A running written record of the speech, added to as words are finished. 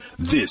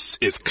This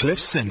is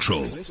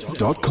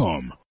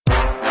CliffCentral.com.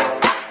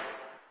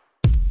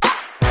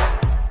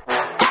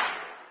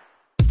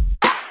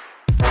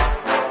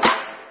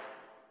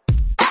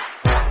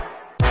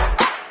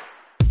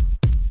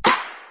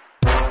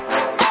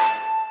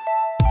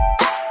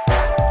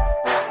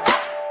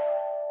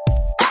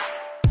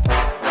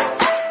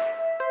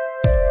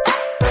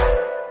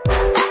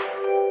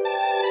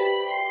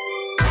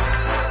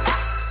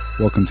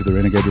 Welcome to the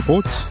Renegade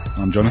Report.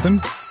 I'm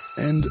Jonathan.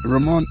 And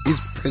Ramon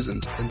is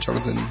present. And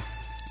Jonathan,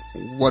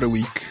 what a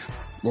week.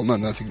 Well, no,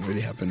 nothing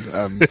really happened.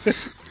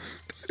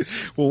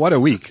 Well, what a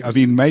week. I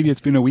mean, maybe it's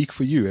been a week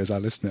for you as our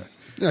listener.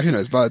 Yeah, who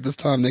knows? But this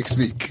time next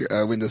week,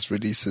 when this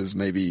releases,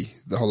 maybe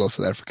the whole of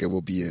South Africa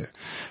will be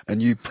a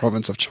new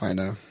province of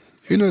China.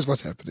 Who knows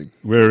what's happening?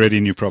 We're already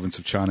a new province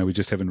of China. We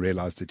just haven't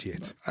realized it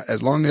yet.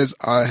 As long as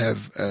I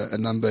have a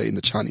number in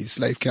the Chinese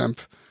slave camp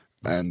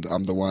and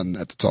I'm the one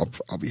at the top,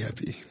 I'll be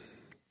happy.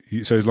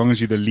 So as long as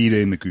you're the leader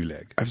in the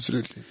gulag.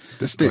 Absolutely.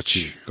 The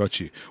stitch. Got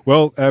you.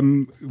 Well,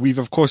 we've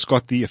of course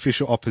got the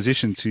official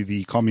opposition to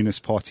the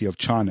Communist Party of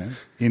China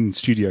in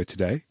studio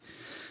today.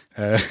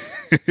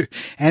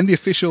 And the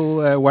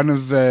official, one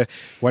of the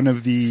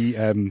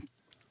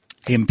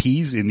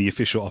MPs in the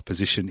official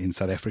opposition in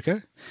South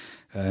Africa.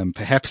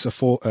 Perhaps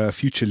a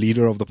future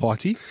leader of the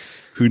party.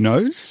 Who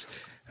knows?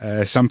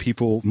 Some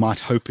people might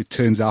hope it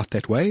turns out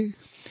that way.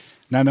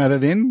 None other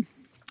than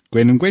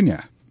Gwen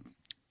Ngwenya.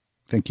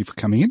 Thank you for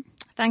coming in.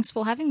 Thanks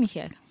for having me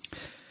here.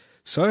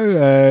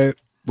 So,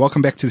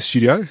 welcome back to the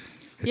studio.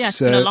 It's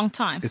been a long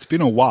time. It's been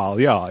a while,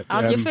 yeah.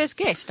 I was your first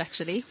guest,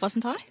 actually,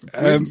 wasn't I?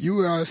 You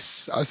were a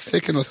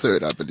second or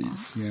third, I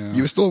believe. Yeah.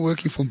 You were still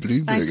working for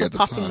Bloomberg Thanks for at the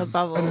popping time. the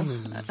bubble. I don't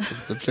know.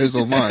 The pleasure's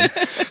all mine.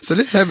 So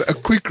let's have a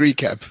quick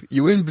recap.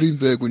 You were in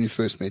Bloomberg when we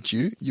first met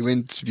you. You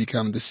went to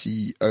become the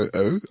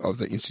COO of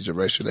the Institute of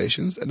Race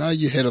Relations, and now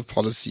you're head of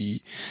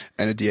policy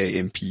and a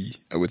DA MP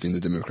within the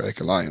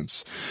Democratic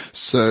Alliance.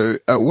 So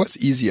what's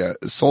easier,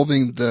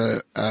 solving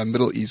the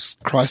Middle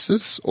East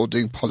crisis or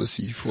doing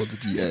policy for the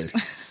DA?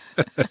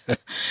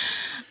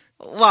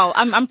 Well,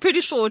 I'm pretty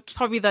sure it's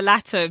probably the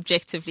latter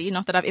objectively,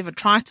 not that I've ever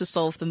tried to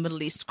solve the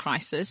Middle East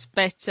crisis.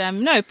 But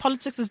no,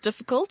 politics is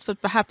difficult,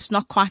 but perhaps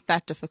not quite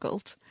that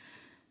difficult.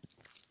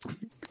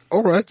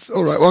 All right.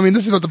 Well, I mean,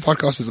 this is what the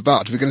podcast is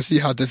about. We're going to see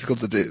how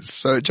difficult it is.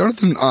 So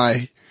Jonathan and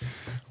I,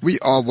 we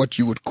are what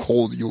you would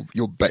call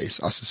your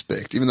base, I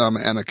suspect, even though I'm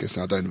an anarchist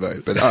and I don't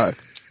vote. But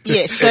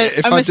yes, so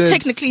I'm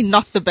technically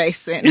not the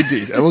base then.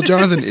 Indeed. Well,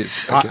 Jonathan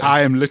is. Okay.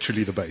 I am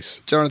literally the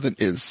base. Jonathan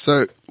is.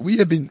 So we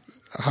have been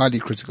highly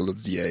critical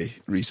of the DA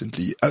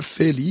recently.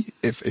 Fairly,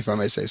 if I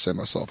may say so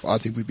myself. I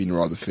think we've been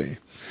rather fair.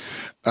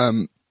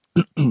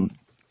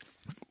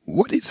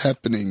 What is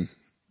happening?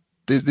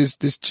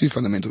 There's two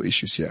fundamental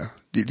issues here.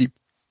 The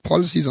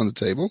policies on the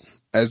table,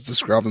 as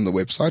described on the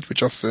website,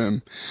 which are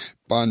firm,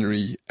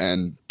 binary,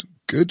 and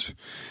good,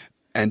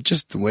 and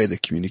just the way they're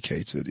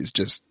communicated is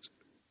just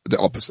the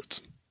opposite.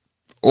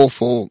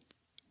 Awful,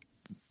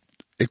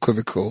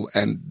 equivocal,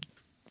 and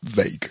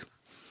vague.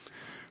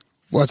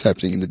 What's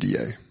happening in the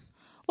DA?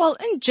 Well,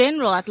 in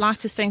general, I'd like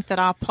to think that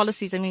our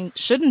policies,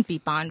 shouldn't be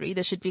binary.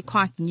 They should be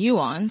quite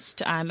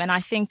nuanced. And I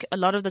think a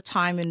lot of the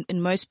time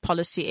in most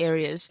policy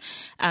areas,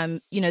 there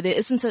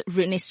isn't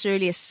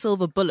necessarily a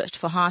silver bullet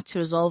for how to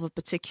resolve a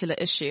particular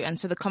issue. And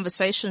so the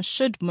conversation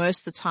should most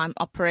of the time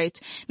operate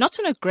not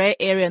in a gray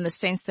area in the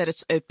sense that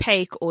it's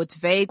opaque or it's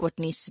vague what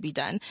needs to be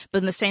done, but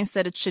in the sense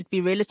that it should be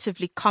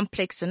relatively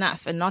complex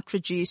enough and not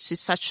reduced to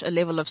such a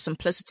level of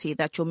simplicity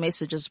that your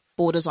message is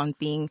borders on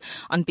being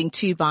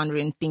too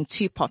binary and being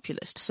too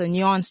populist. So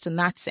nuanced in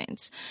that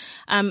sense.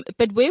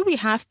 But where we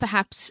have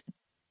perhaps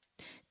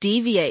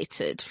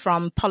deviated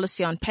from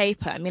policy on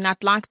paper,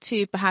 I'd like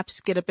to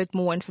perhaps get a bit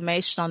more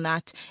information on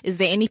that. Is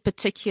there any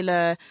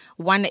particular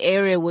one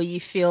area where you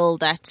feel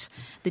that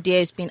the DA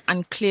has been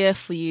unclear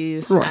for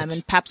you? Right.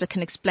 And perhaps I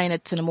can explain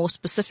it in a more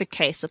specific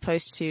case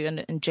opposed to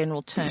in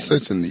general terms.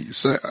 Certainly.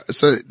 So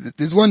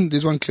there's one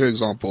clear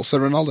example. So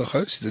Ronaldo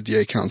Host is a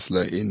DA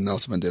councillor in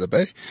Nelson Mandela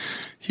Bay.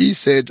 He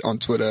said on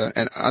Twitter,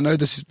 and I know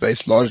this is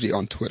based largely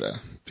on Twitter,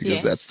 because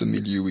Yes. that's the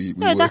milieu we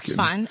No, work that's in.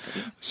 fine.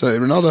 So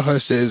Ronaldo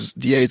Host says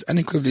DA is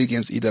unequivocally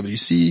against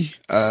EWC,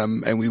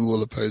 and we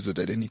will oppose it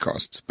at any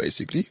cost,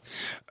 basically.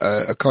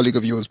 A colleague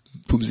of yours,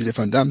 Pumzile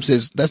van Dam,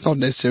 says that's not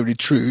necessarily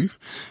true.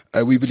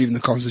 We believe in the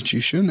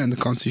Constitution, and the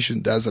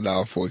Constitution does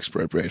allow for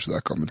expropriation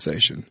without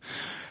compensation.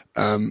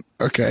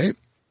 Okay.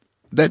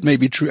 That may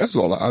be true as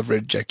well. I've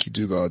read Jackie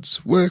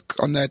Dugard's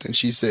work on that, and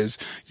she says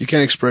you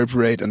can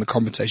expropriate and the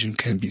compensation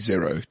can be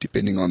zero,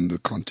 depending on the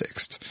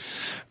context.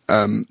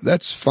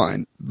 That's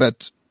fine.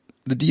 But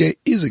the DA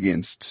is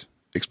against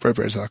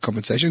expropriation without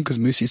compensation because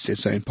Musi said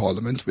so in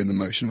Parliament when the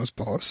motion was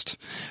passed,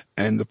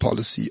 and the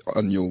policy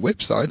on your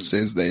website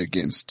says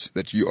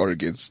that you are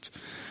against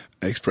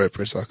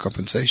expropriation without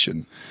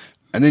compensation.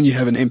 And then you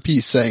have an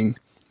MP saying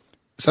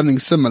something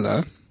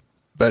similar,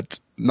 but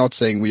not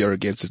saying we are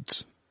against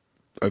it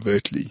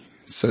overtly.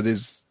 So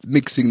there's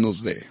mixed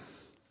signals there.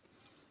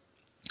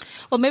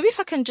 Well, maybe if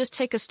I can just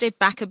take a step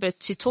back a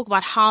bit to talk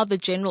about how the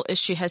general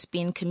issue has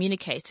been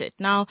communicated.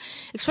 Now,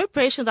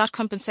 expropriation without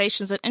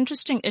compensation is an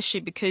interesting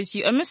issue because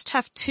you almost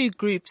have two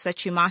groups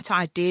that you might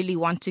ideally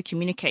want to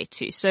communicate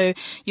to. So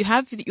you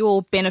have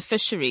your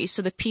beneficiaries,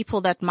 so the people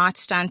that might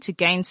stand to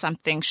gain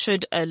something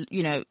should,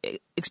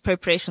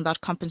 expropriation without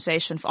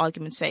compensation, for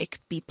argument's sake,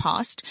 be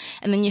passed.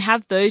 And then you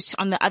have those,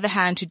 on the other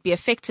hand, who'd be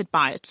affected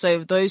by it. So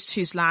those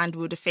whose land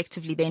would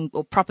effectively then,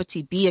 or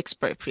property, be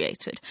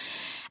expropriated.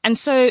 And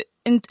so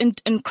in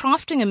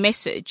crafting a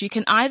message, you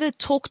can either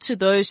talk to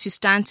those who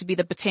stand to be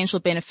the potential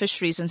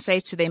beneficiaries and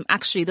say to them,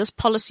 actually, this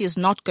policy is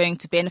not going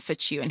to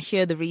benefit you, and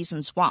here are the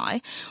reasons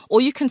why.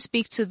 Or you can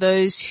speak to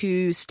those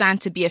who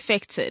stand to be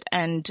affected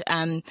and,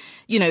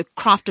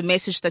 craft a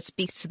message that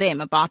speaks to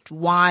them about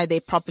why their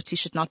property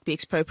should not be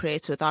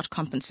expropriated without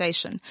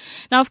compensation.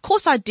 Now, of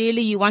course,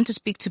 ideally, you want to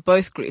speak to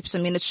both groups. I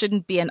mean, it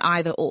shouldn't be an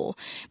either or.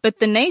 But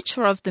the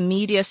nature of the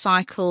media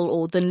cycle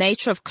or the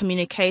nature of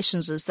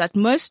communications is that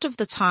most of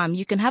the time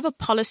you can have a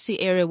policy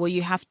area where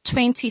you have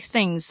 20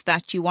 things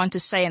that you want to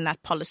say in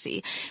that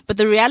policy. But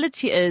the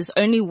reality is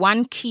only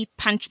one key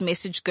punch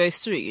message goes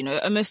through.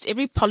 Almost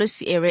every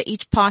policy area,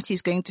 each party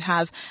is going to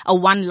have a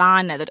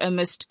one-liner that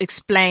almost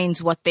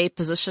explains what their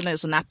position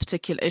is on that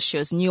particular issue,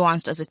 as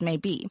nuanced as it may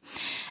be.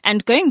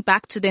 And going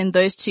back to then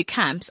those two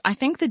camps, I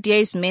think the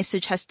DA's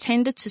message has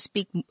tended to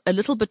speak a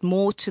little bit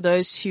more to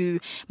those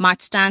who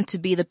might stand to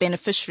be the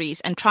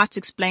beneficiaries and try to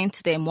explain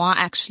to them why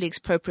actually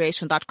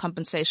expropriation without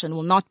compensation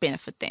will not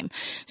benefit them.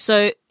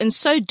 So in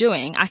so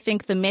doing, I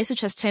think the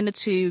message has tended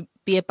to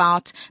be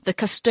about the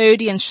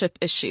custodianship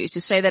issues, to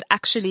say that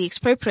actually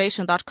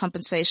expropriation without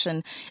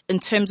compensation in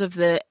terms of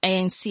the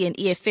ANC and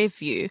EFF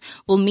view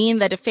will mean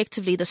that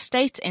effectively the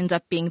state ends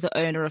up being the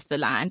owner of the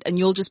land and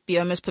you'll just be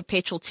almost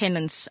perpetual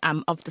tenants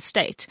of the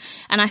state.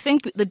 And I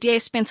think the DA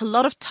spent a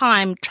lot of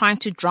time trying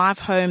to drive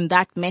home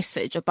that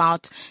message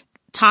about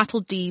title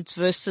deeds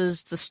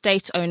versus the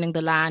state owning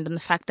the land and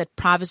the fact that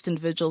private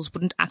individuals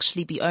wouldn't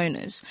actually be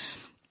owners.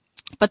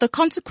 But the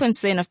consequence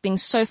then of being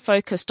so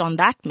focused on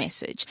that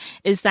message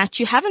is that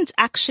you haven't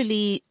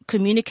actually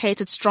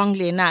communicated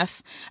strongly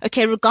enough.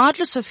 Okay,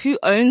 regardless of who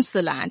owns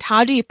the land,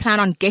 how do you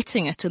plan on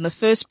getting it in the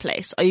first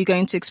place? Are you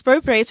going to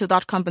expropriate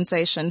without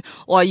compensation,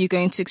 or are you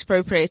going to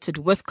expropriate it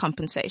with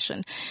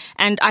compensation?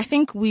 And I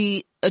think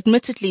we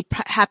admittedly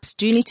perhaps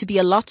do need to be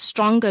a lot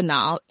stronger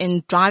now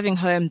in driving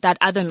home that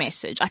other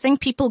message. I think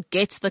people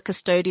get the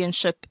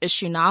custodianship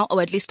issue now,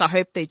 or at least I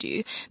hope they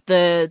do.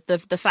 The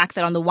fact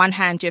that on the one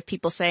hand you have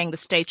people saying the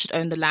state should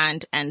own the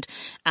land and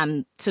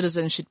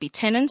citizens should be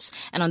tenants,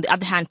 and on the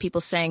other hand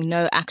people saying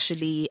no,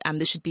 actually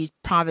there should be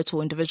private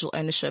or individual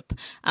ownership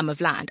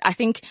of land. I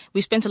think we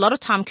spent a lot of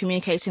time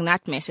communicating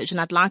that message, and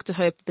I'd like to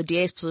hope the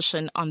DA's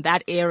position on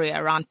that area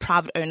around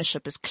private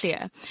ownership is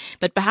clear.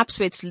 But perhaps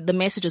where the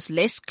message is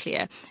less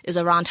clear is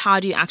around how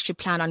do you actually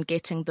plan on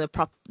getting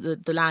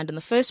the land in the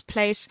first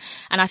place.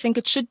 And I think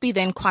it should be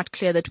then quite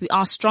clear that we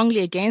are strongly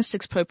against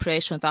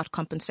expropriation without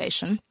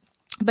compensation.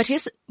 But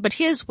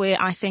here's where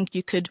I think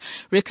you could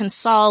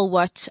reconcile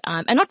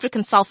and not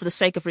reconcile for the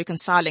sake of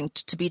reconciling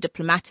to be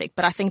diplomatic,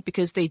 but I think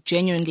because they're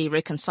genuinely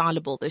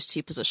reconcilable, those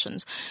two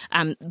positions,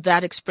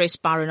 that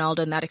expressed by Ronaldo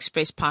and that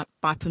expressed by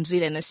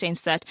Phumzile, in the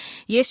sense that,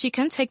 yes, you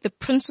can take the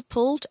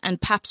principled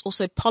and perhaps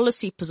also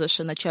policy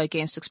position that you're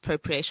against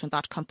expropriation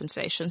without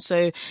compensation.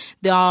 So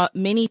there are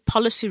many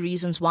policy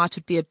reasons why it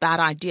would be a bad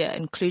idea,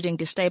 including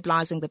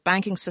destabilizing the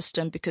banking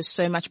system, because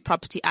so much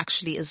property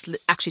actually is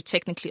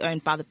technically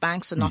owned by the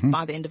banks and not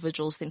by the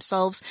individuals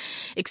themselves,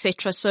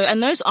 etc. So,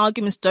 and those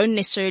arguments don't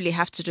necessarily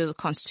have to do with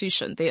the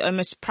Constitution. They're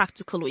almost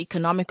practical or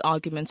economic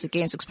arguments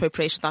against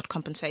expropriation without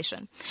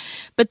compensation.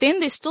 But then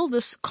there's still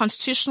this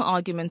constitutional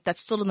argument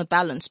that's still in the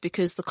balance,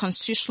 because the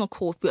Constitutional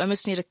Court, we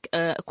almost need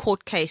a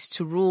court case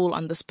to rule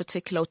on this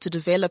particular, to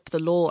develop the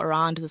law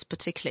around this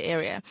particular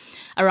area,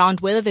 around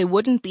whether there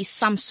wouldn't be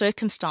some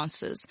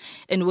circumstances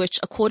in which,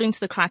 according to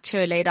the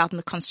criteria laid out in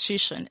the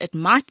Constitution, it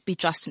might be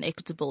just and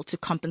equitable to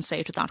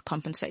compensate without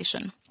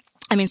compensation.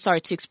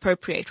 To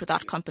expropriate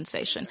without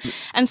compensation.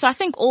 And so I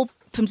think all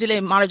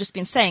Phumzile might have just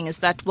been saying is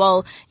that,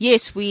 well,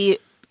 yes,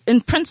 in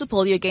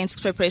principle, you're against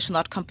expropriation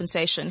without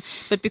compensation,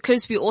 but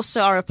because we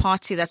also are a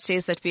party that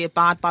says that we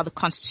abide by the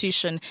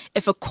Constitution,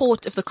 if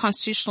the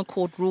Constitutional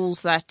Court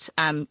rules that,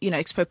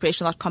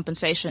 expropriation without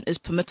compensation is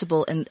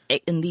permissible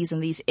in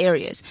these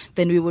areas,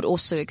 then we would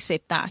also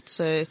accept that.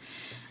 So,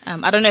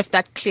 I don't know if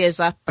that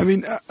clears up. I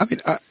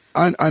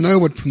know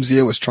what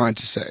Phumzile was trying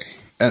to say,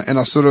 and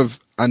I sort of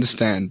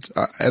understand.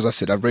 As I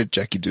said, I've read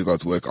Jackie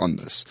Dugard's work on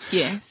this.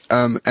 Yes.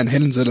 And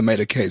Helen Zille made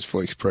a case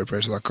for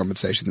expropriation without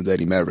compensation in the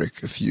Daily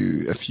Maverick a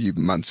few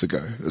months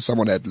ago.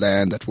 Someone had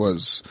land that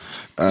was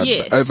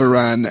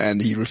overrun,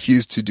 and he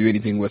refused to do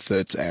anything with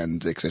it,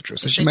 and etc.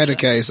 So she made a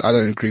case. I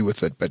don't agree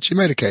with it, but she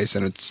made a case,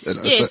 and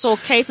or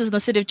cases in the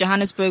city of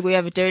Johannesburg where you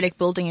have a derelict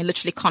building and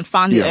literally can't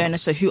find the owner.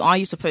 So who are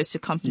you supposed to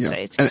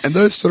compensate? Yeah. And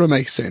those sort of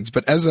make sense.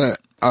 But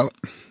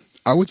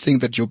I would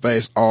think that your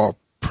base are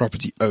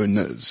property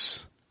owners.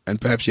 and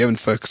perhaps you haven't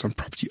focused on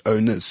property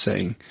owners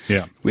saying,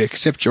 Yeah. we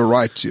accept your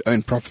right to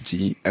own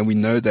property and we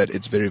know that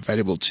it's very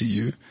valuable to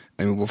you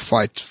and we will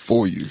fight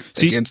for you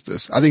against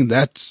this. I think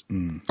that,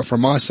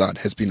 from my side,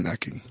 has been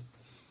lacking.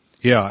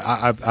 Yeah,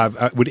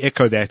 I would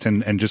echo that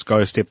and just go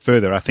a step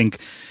further. I think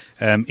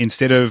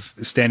instead of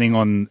standing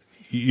on,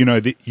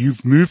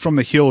 you've moved from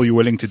the hill you're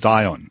willing to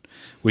die on,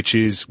 which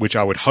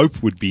I would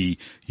hope would be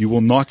you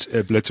will not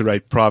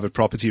obliterate private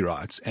property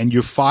rights, and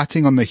you're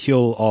fighting on the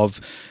hill of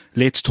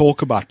let's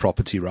talk about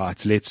property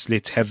rights.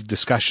 Let's have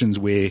discussions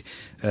where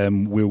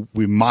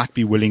we might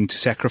be willing to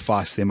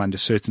sacrifice them under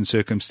certain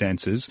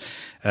circumstances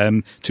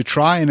to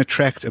try and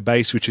attract a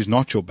base which is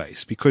not your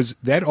base. Because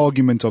that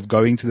argument of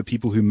going to the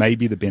people who may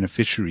be the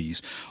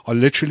beneficiaries are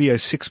literally a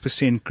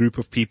 6% group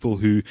of people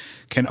who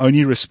can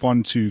only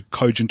respond to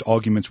cogent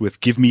arguments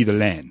with "give me the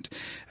land,"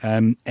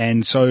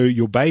 and so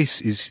your base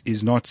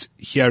is not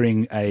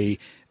hearing a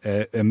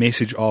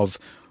message of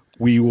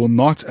we will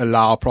not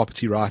allow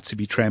property rights to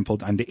be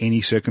trampled under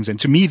any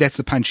circumstance. To me, that's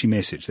the punchy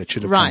message that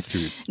should have come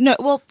through. No,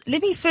 well,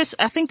 let me first,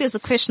 I think there's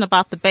a question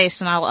about the base,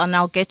 and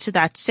I'll get to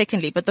that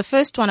secondly. But the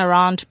first one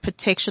around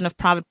protection of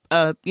private,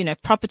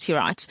 property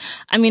rights.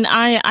 I mean,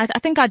 I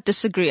think I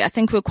disagree. I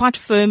think we're quite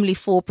firmly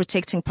for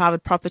protecting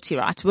private property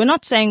rights. We're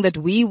not saying that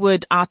we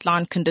would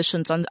outline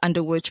conditions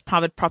under which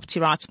private property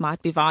rights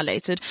might be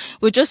violated.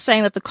 We're just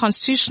saying that the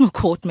Constitutional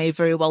Court may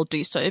very well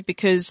do so,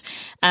 because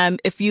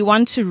if you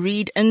want to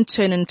read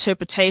into an interpretation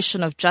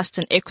of just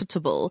and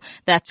equitable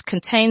that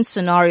contains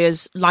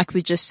scenarios like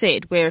we just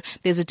said, where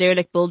there's a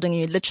derelict building and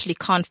you literally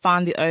can't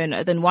find the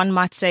owner, then one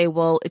might say,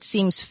 well, it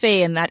seems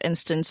fair in that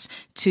instance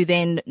to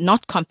then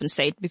not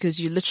compensate because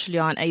you literally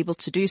aren't able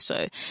to do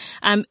so.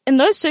 In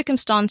those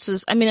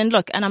circumstances, I mean, and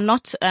look, and I'm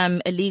not a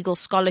legal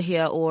scholar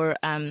here or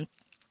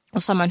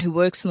someone who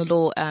works in the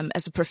law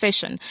as a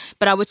profession.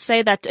 But I would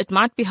say that it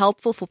might be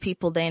helpful for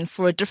people then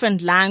for a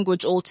different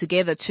language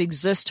altogether to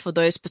exist for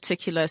those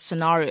particular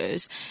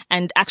scenarios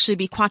and actually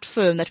be quite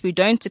firm that we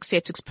don't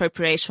accept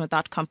expropriation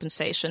without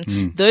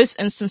compensation. Those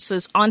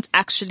instances aren't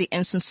actually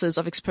instances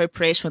of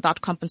expropriation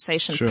without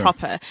compensation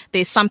proper.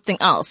 There's something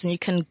else, and you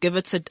can give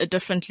it a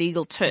different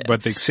legal term.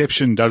 But the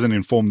exception doesn't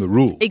inform the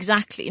rule.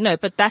 Exactly. No,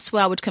 but that's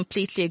where I would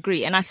completely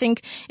agree. And I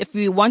think if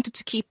we wanted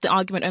to keep the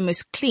argument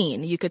almost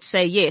clean, you could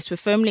say, yes, we're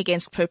firmly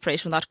against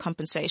expropriation without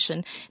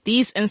compensation.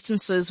 These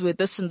instances where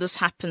this and this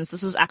happens,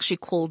 this is actually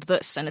called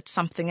this and it's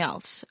something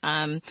else.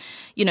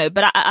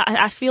 But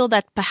I feel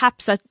that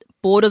perhaps that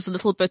borders a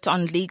little bit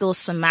on legal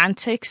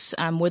semantics,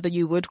 whether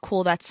you would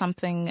call that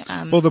something.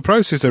 Well, the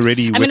process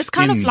already. I mean, it's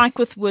kind of like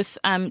with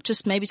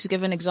just maybe to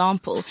give an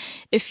example,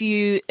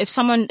 if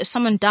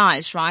someone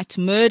dies, right?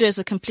 Murder is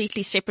a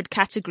completely separate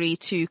category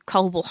to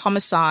culpable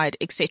homicide,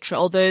 etc.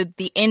 Although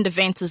the end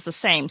event is the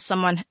same,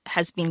 someone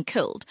has been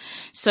killed,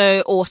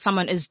 or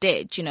someone is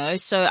dead.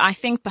 So I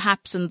think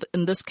perhaps in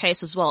this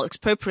case as well,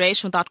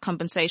 expropriation without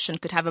compensation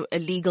could have a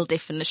legal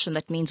definition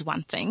that means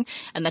one thing,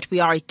 and that we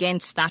are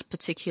against that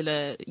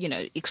particular,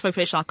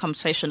 expropriation without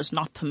compensation is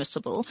not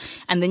permissible.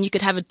 And then you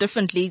could have a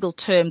different legal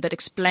term that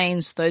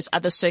explains those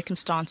other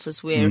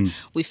circumstances where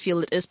we feel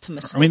it is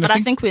permissible.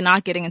 I think we're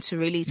now getting into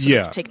really sort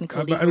of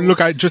technical legal. Look,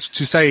 just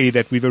to say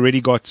that we've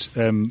already got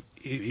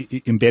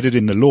embedded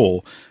in the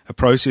law a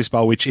process by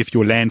which if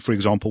your land, for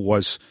example,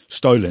 was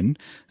stolen,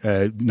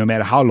 no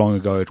matter how long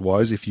ago it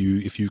was, if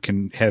you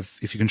can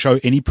show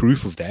any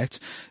proof of that,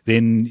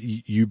 then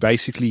you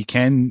basically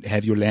can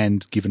have your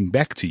land given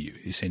back to you,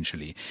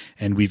 essentially.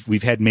 And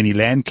we've had many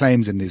land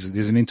claims, and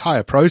there's an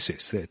entire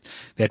process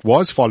that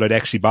was followed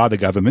actually by the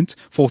government.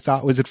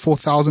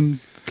 4,000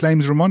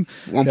 claims, Ramon?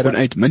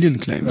 1.8 million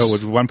claims. Oh, it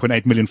was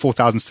 1.8 million,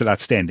 4,000 still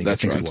outstanding.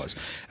 That's I think right. It was.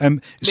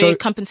 So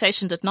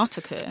compensation did not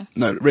occur.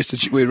 No,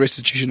 where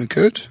restitution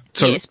occurred.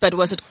 Yes, but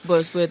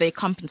were they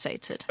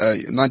compensated?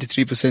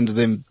 93% of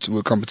them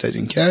were compensated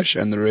in cash,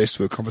 and the rest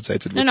were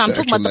compensated with I'm the talking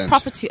actual about land. The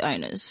property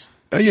owners.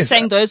 Yes. You're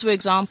saying those were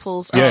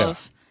examples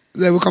of.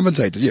 They were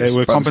compensated, yes. They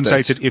were by the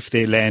compensated state. if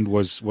their land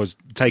was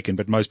taken,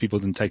 but most people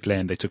didn't take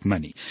land, they took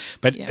money.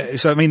 But,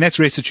 so I mean, that's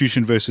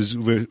restitution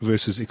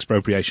versus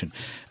expropriation.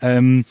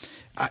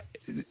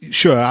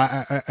 Sure,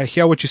 I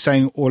hear what you're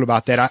saying all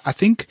about that. I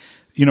think,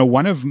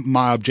 one of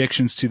my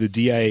objections to the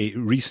DA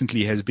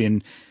recently has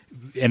been,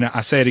 and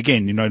I say it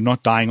again,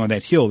 not dying on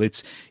that hill.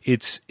 It's,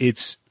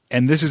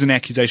 and this is an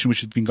accusation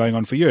which has been going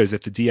on for years,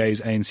 that the DA is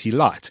ANC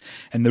light.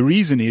 And the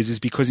reason is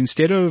because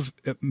instead of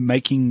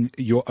making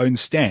your own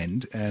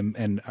stand,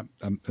 and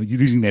I'm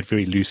using that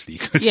very loosely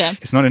because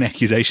it's not an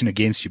accusation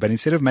against you, but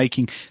instead of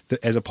making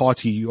as a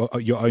party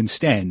your own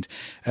stand,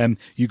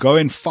 you go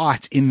and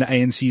fight in the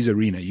ANC's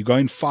arena. You go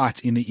and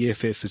fight in the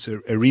EFF's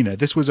arena.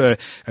 This was a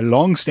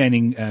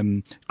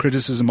long-standing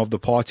criticism of the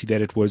party,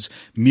 that it was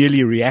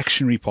merely a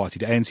reactionary party.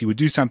 The ANC would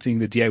do something,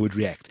 the DA would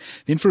react.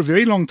 Then for a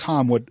very long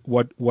time,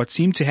 what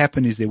seemed to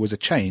happen is there was a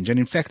change. And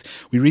in fact,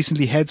 we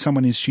recently had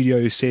someone in studio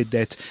who said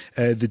that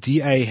the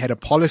DA had a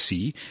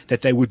policy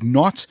that they would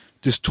not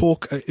just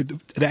talk. The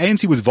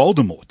ANC was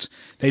Voldemort.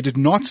 They did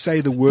not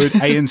say the word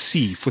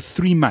ANC for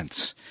 3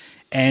 months.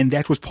 And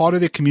that was part of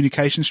their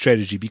communication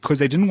strategy because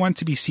they didn't want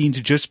to be seen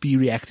to just be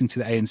reacting to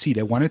the ANC.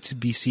 They wanted to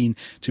be seen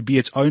to be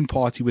its own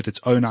party with its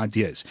own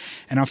ideas.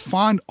 And I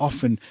find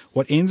often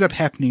what ends up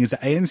happening is the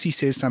ANC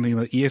says something,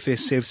 the EFF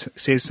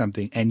says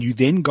something, and you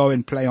then go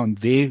and play on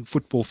their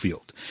football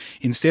field.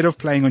 Instead of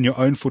playing on your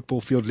own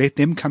football field, let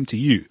them come to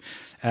you.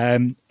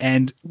 And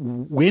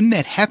when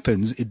that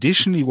happens,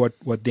 additionally,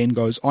 what then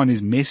goes on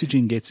is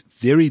messaging gets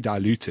very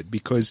diluted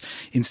because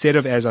instead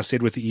of, as I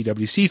said with the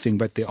EWC thing,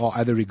 but there are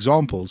other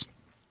examples,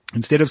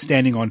 instead of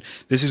standing on,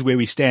 this is where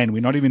we stand,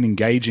 we're not even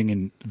engaging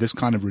in this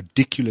kind of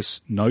ridiculous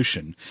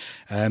notion.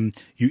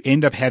 You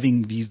end up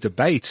having these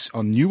debates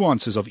on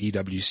nuances of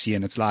EWC,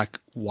 and it's like,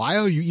 why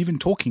are you even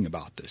talking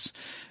about this?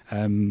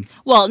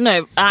 Well,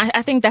 no,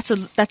 I think that's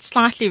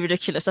slightly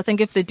ridiculous. I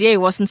think if the DA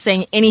wasn't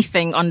saying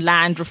anything on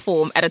land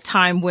reform at a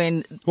time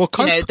when,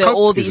 there are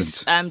all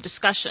these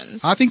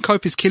discussions. I think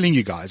COPE is killing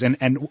you guys. And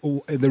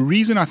the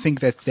reason I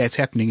think that's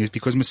happening is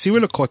because Masiwa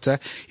Lekota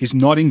is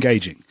not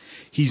engaging.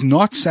 He's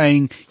not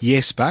saying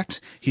yes, but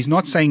he's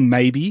not saying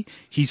maybe.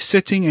 He's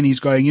sitting and he's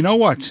going, you know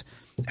what?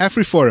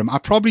 AfriForum, I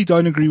probably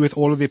don't agree with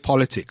all of their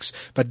politics,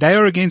 but they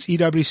are against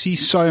EWC,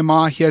 so am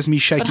I. Here's me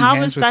shaking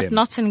hands with them. But how is that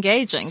not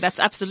engaging? That's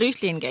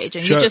absolutely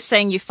engaging. Sure. You're just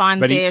saying you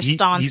find their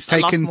stance a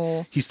lot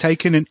more. He's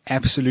taken an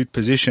absolute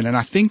position, and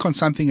I think on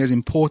something as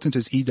important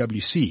as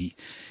EWC,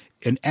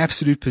 an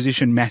absolute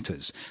position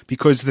matters,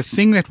 because the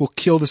thing that will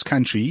kill this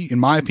country, in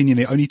my opinion,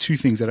 there are only two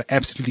things that are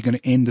absolutely going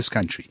to end this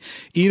country.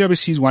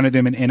 EWC is one of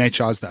them and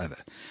NHR is the other.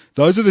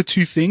 Those are the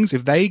two things.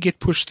 If they get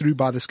pushed through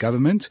by this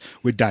government,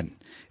 we're done.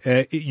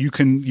 You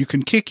can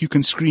kick, you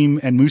can scream,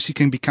 and Musi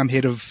can become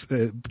head of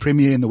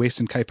Premier in the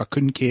Western Cape. I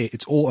couldn't care.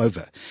 It's all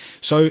over.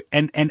 So,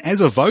 and as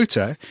a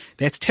voter,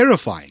 that's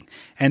terrifying.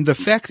 And the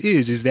fact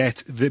is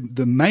that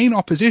the main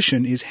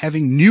opposition is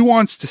having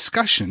nuanced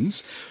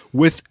discussions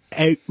with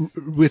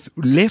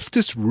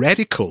leftist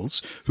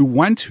radicals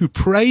who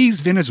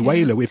praise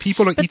Venezuela, where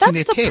people are eating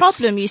their pets. But that's the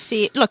problem, you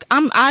see. Look,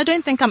 I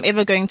don't think I'm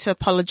ever going to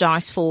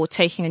apologize for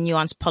taking a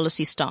nuanced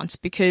policy stance,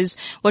 because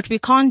what we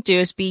can't do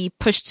is be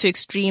pushed to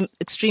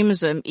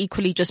extremism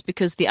equally just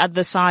because the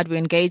other side we're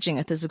engaging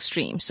with is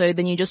extreme. So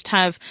then you just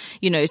have,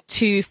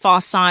 two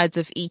far sides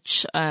of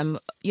each,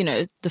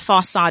 the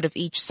far side of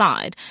each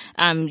side,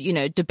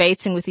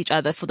 debating with each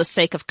other for the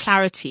sake of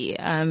clarity.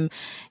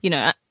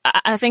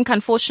 I think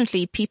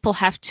unfortunately people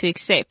have to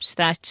accept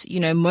that,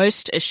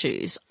 most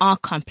issues are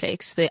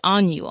complex, they are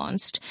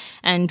nuanced,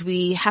 and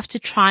we have to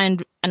try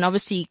and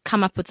obviously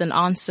come up with an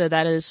answer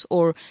that is,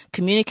 or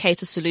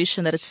communicate a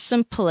solution that is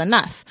simple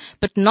enough,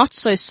 but not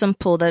so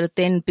simple that it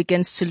then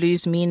begins to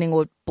lose meaning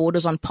or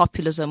borders on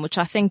populism, which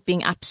I think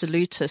being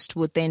absolutist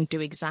would then do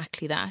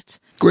exactly that.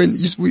 Gwen,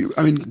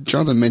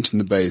 Jonathan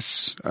mentioned the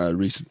base,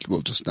 recently,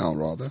 well, just now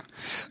rather.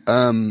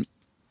 A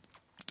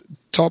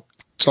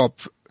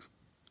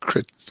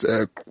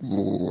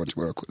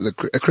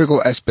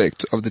critical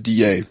aspect of the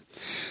DA,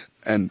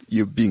 and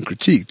you're being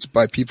critiqued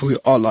by people who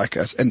are like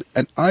us, and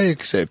I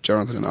accept,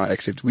 Jonathan and I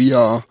accept, we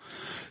are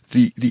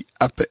the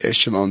upper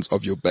echelons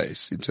of your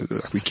base in terms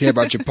of, we care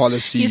about your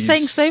policies. You're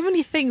saying so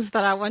many things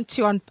that I want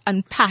to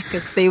unpack,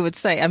 as they would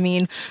say. I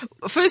mean,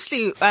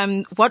 firstly,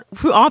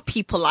 who are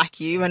people like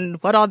you, and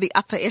what are the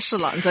upper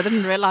echelons? I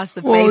didn't realize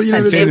the base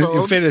had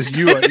levels. In fairness,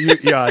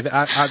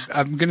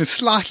 I'm going to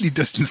slightly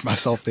distance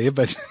myself there,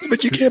 but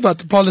you care about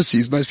the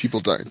policies. Most people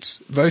don't.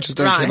 Voters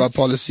don't care about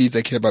policies.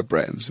 They care about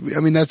brands.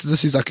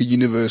 This is like a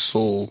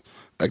universal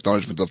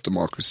acknowledgement of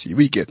democracy.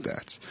 We get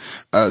that.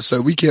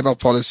 So we care about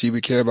policy.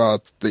 We care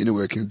about the inner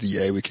working of the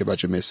DA. We care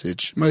about your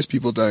message. Most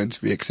people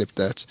don't. We accept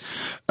that.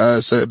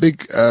 So a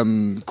big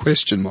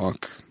question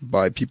mark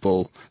by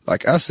people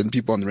like us and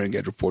people on the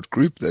Renegade Report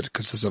group that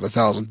consists of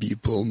 1,000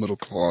 people, middle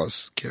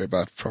class, care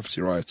about property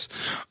rights,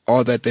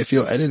 are that they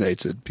feel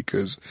alienated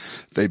because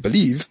they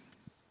believe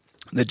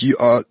that you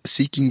are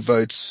seeking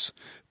votes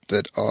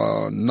that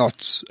are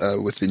not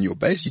within your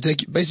base. You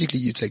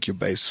take your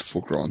base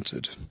for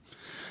granted.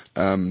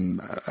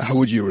 How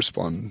would you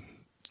respond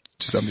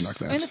to something like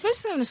that? I mean, the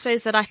first thing I want to say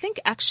is that I think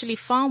actually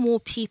far more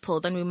people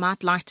than we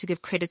might like to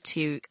give credit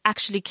to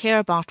actually care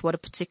about what a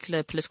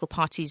particular political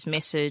party's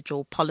message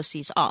or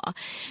policies are.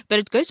 But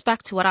it goes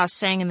back to what I was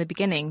saying in the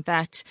beginning,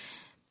 that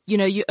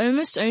you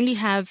almost only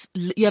have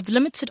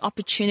limited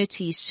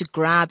opportunities to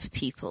grab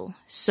people.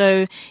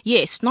 So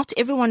yes, not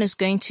everyone is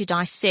going to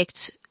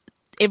dissect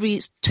every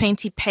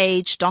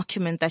 20-page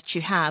document that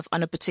you have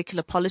on a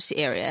particular policy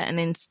area, and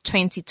then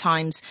 20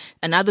 times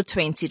another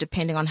 20,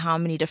 depending on how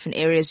many different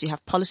areas you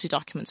have policy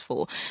documents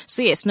for.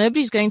 So yes,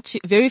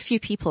 very few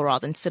people are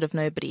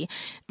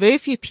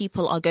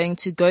going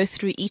to go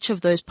through each of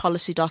those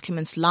policy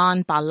documents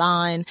line by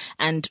line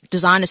and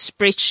design a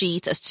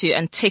spreadsheet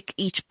and tick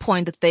each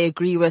point that they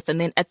agree with, and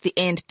then at the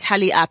end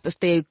tally up if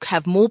they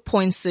have more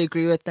points they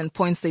agree with than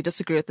points they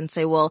disagree with, and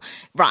say, well,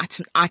 right,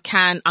 I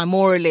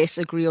more or less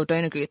agree or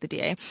don't agree with the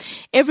DA.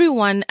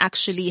 Everyone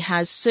actually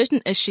has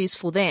certain issues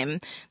for them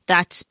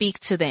that speak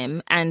to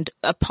them, and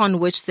upon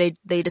which they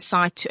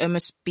decide to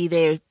almost be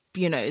their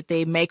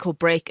they make or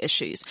break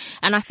issues.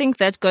 And I think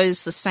that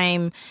goes the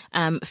same,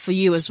 for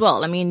you as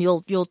well. I mean,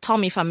 you'll tell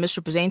me if I'm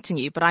misrepresenting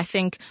you, but I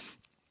think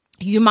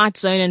you might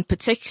zone in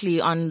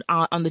particularly on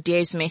the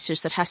DA's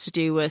message that has to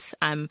do with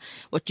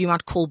what you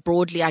might call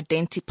broadly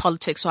identity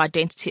politics or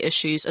identity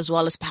issues, as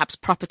well as perhaps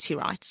property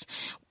rights.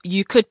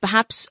 You could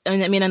perhaps,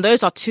 and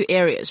those are two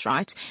areas,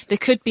 right? There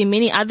could be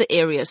many other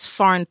areas: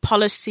 foreign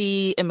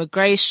policy,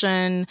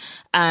 immigration,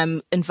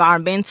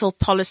 environmental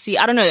policy.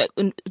 I don't know.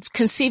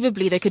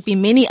 Conceivably, there could be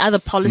many other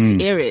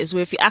policy areas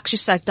where if you actually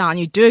sat down,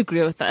 you do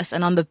agree with us,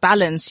 and on the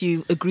balance,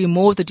 you agree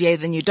more with the DA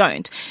than you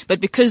don't. But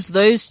because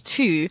those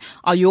two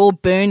are your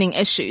burning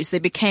issues, they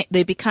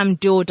become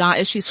do or die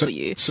issues for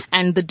you.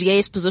 And the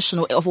DA's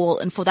position,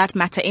 and for that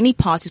matter, any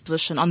party's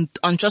position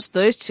on just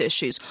those two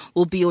issues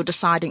will be your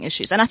deciding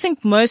issues. And I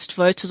think most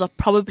voters are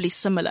probably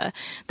similar,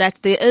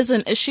 that there is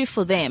an issue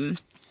for them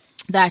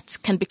that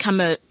can become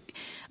a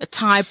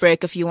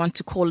tiebreak, if you want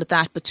to call it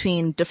that,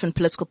 between different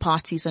political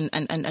parties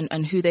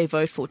and who they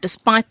vote for,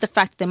 despite the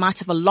fact they might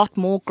have a lot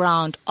more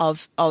ground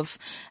of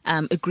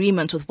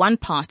agreement with one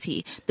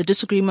party. The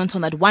disagreement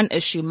on that one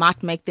issue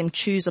might make them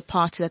choose a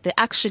party that they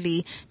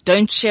actually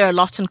don't share a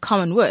lot in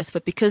common with,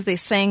 but because they're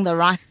saying the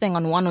right thing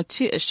on one or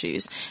two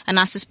issues. And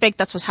I suspect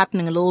that's what's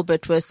happening a little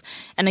bit with,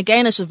 and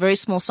again, it's a very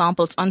small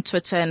sample. It's on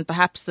Twitter, and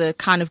perhaps the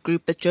kind of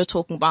group that you're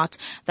talking about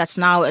that's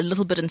now a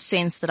little bit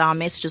incensed that our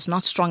message is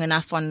not strong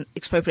enough on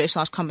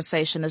expropriation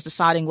compensation is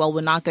deciding, well, we're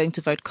not going to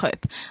vote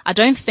COPE. I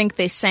don't think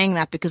they're saying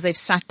that because they've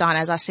sat down,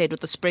 as I said,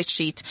 with a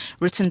spreadsheet,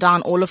 written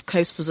down all of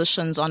COPE's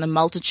positions on a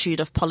multitude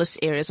of policy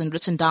areas and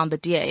written down the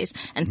DA's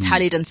and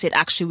tallied and said,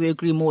 actually, we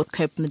agree more with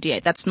COPE than the DA.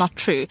 That's not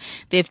true.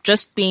 They've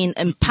just been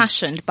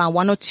impassioned by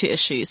one or two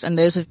issues, and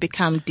those have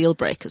become deal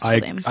breakers for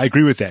them. I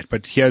agree with that,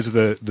 but here's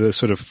the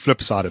sort of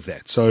flip side of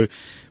that. So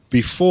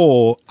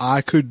before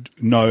I could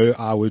know,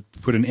 I would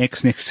put an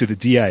X next to the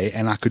DA,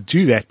 and I could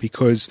do that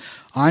because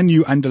I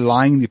knew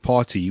underlying the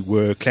party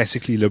were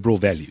classically liberal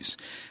values.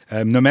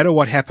 No matter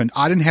what happened,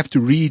 I didn't have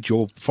to read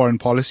your foreign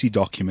policy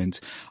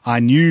document. I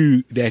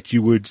knew that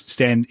you would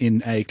stand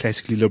in a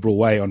classically liberal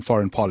way on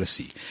foreign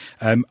policy.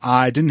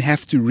 I didn't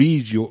have to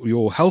read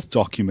your health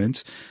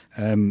document.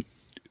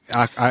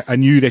 I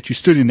knew that you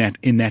stood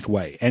in that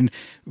way. And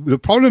the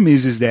problem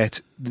is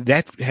that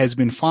has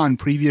been fine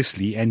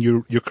previously, and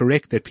you're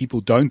correct that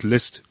people don't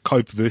list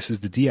COPE versus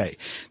the DA.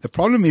 The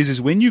problem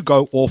is when you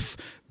go off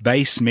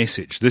base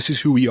message, this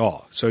is who we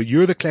are. So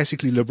you're the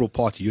classically liberal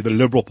party. You're the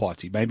liberal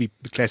party. Maybe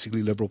the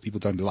classically liberal people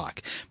don't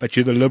like, but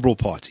you're the liberal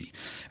party.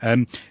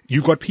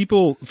 You've got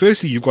people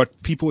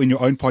in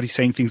your own party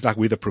saying things like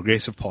we're the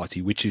progressive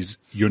party, which is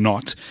you're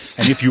not.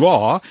 And if you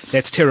are,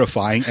 that's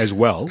terrifying as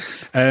well.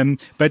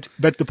 But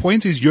the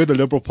point is you're the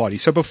liberal party.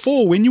 So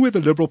before, when you were the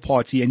liberal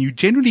party and you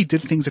generally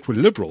did things that were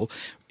liberal,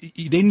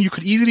 then you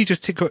could easily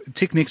just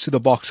tick next to the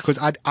box, because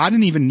I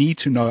didn't even need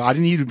to know. I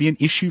didn't need to be an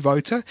issue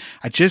voter.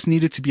 I just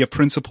needed to be a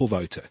principal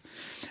voter.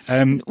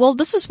 Well,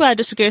 this is where I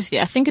disagree with you.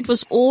 I think it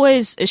was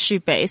always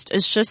issue-based.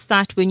 It's just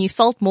that when you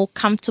felt more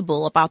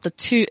comfortable about the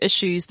two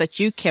issues that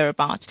you care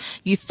about,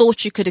 you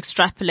thought you could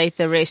extrapolate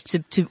the rest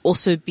to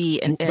also be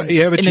in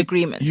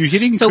agreement.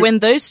 So when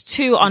those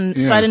two are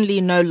suddenly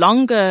no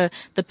longer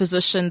the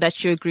position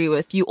that you agree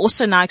with, you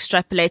also now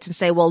extrapolate and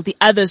say, well, the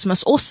others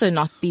must also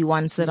not be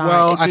ones that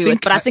I agree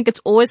with. But I think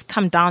it's always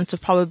come down to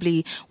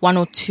probably one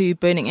or two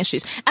burning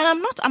issues.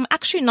 And I'm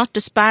actually not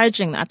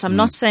disparaging that. I'm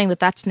not saying that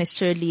that's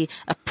necessarily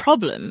a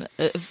problem.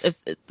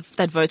 If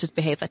that voters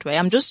behave that way.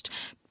 I'm just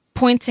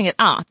pointing it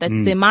out that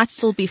there might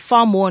still be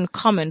far more in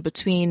common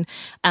between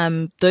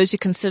those who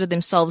consider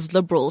themselves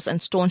liberals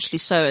and staunchly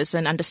so,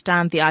 and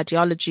understand the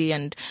ideology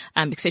and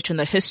etc. and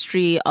the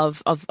history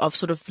of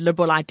sort of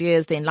liberal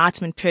ideas, the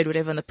Enlightenment period,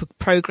 whatever, and the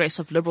progress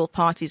of liberal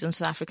parties in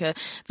South Africa.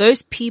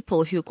 Those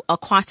people who are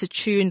quite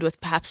attuned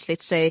with perhaps,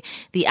 let's say,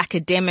 the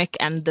academic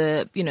and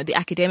the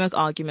academic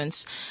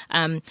arguments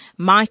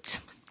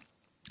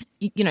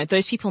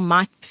those people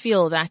might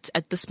feel that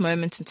at this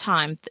moment in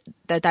time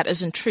that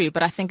isn't true.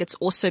 But I think it's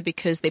also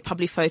because they're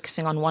probably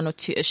focusing on one or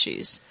two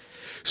issues.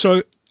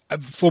 So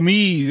for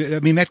me, I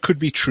mean, that could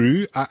be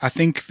true. I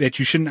think that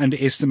you shouldn't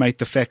underestimate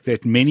the fact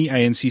that many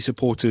ANC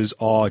supporters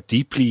are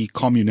deeply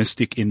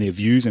communistic in their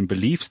views and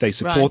beliefs. They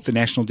support the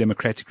National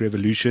Democratic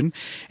Revolution.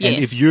 And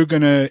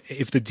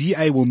if the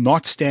DA will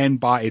not stand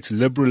by its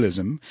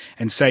liberalism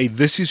and say,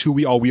 this is who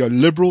we are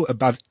liberal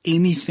above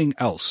anything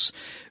else,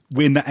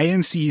 when the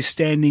ANC is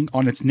standing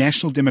on its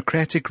National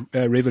Democratic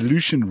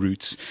Revolution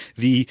roots,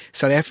 the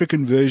South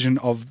African version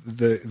of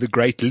the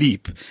Great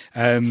Leap,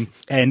 and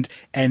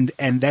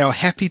they are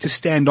happy to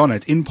stand on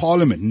it in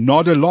Parliament,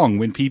 nod along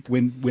when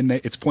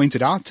it's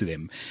pointed out to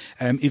them.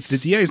 If the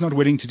DA is not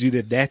willing to do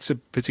that, that's a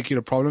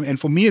particular problem. And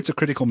for me, it's a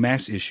critical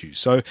mass issue.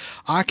 So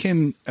I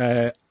can,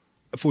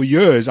 for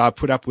years, I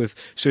put up with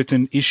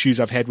certain issues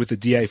I've had with the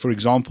DA, for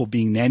example,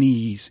 being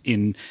nannies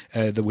in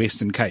the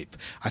Western Cape.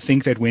 I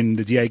think that when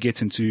the DA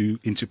gets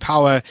into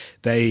power,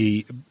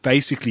 they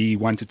basically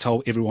want to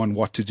tell everyone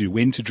what to do,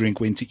 when to drink,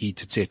 when to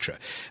eat, etc.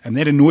 And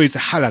that annoys the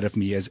hell out of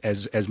me as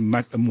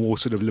a more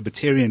sort of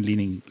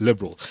libertarian-leaning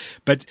liberal.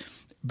 But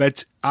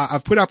But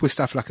I've put up with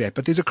stuff like that.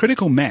 But there's a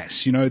critical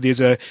mass. You know, there's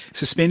a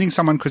suspending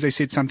someone because they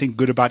said something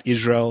good about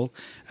Israel.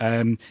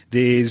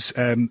 There's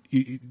telling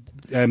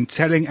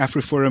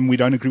AfroForum we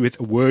don't agree with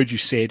a word you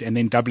said, and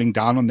then doubling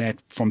down on that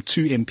from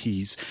 2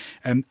 MPs.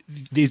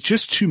 There's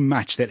just too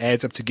much that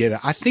adds up together.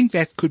 I think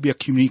that could be a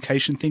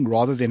communication thing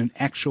rather than an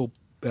actual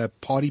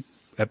party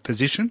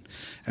position.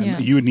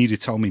 You would need to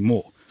tell me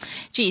more.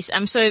 Geez,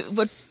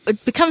 so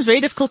it becomes very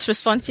difficult to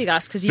respond to you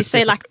guys because you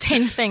say like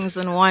 10 things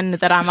in one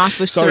that I might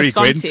wish to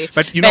respond Gwen, to.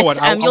 But you know what?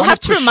 You'll have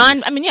to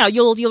remind.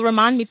 You'll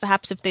remind me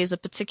perhaps if there's a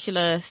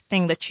particular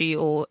thing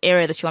or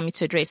area that you want me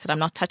to address that I'm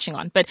not touching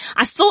on. But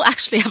I still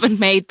actually haven't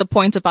made the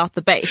point about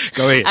the base.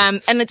 Go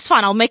ahead. And it's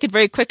fine. I'll make it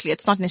very quickly.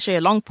 It's not necessarily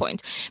a long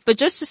point, but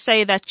just to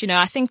say that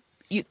I think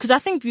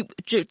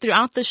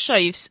throughout the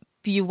show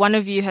one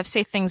of you have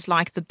said things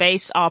like the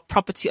base are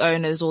property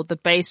owners or the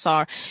base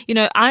are,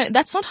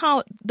 that's not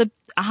how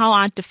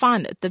I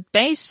define it. The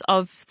base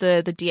of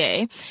the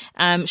DA,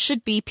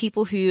 should be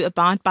people who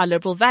abide by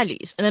liberal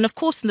values. And then of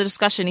course in the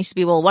discussion needs to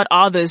be, well, what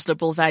are those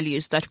liberal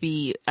values that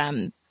we,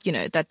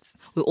 that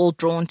we're all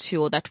drawn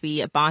to or that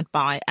we abide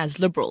by as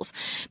liberals.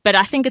 But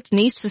I think it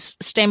needs to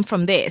stem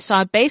from there. So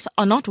our base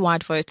are not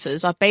white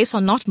voters. Our base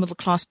are not middle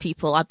class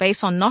people. Our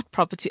base are not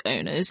property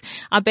owners.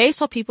 Our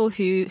base are people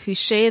who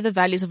share the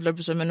values of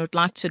liberalism and would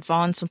like to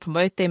advance and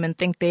promote them and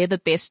think they're the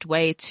best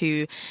way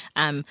to,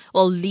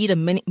 lead a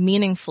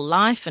meaningful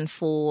life and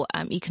for,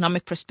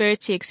 economic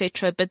prosperity,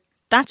 etc. But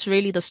that's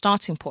really the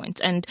starting point.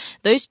 And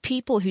those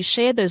people who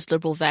share those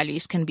liberal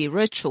values can be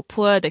rich or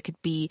poor. They could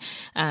be,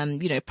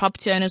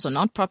 property owners or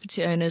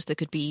non-property owners. They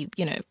could be,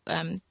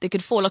 they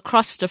could fall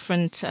across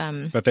different.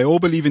 But they all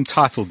believe in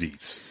title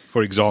deeds,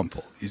 for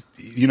example.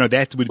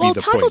 That would be the point.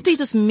 Well, title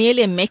deeds is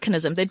merely a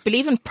mechanism. They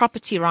believe in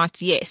property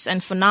rights, yes.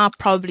 And for now,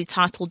 probably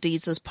title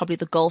deeds is probably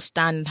the gold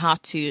standard how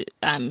to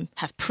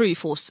have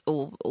proof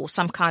or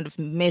some kind of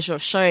measure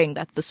of showing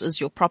that this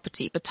is your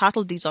property. But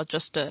title deeds are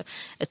just a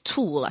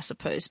tool, I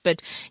suppose.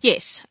 But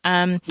yes.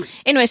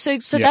 Anyway, so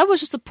that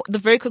was just the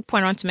very quick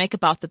point I want to make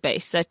about the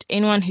base, that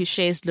anyone who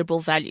shares liberal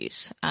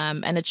values,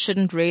 and it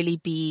shouldn't really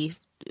be,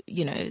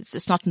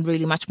 it's not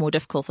really much more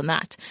difficult than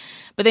that.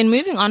 But then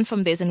moving on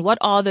from this, and what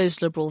are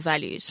those liberal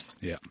values?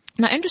 Yeah.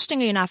 Now,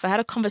 interestingly enough, I had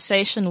a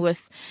conversation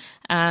with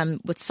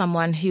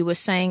someone who was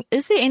saying,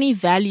 is there any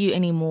value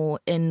anymore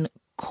in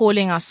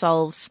calling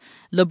ourselves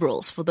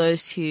liberals for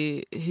those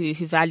who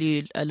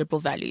value liberal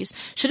values?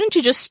 Shouldn't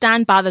you just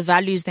stand by the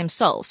values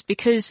themselves?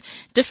 Because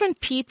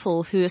different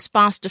people who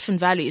espouse different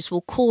values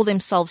will call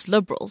themselves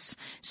liberals.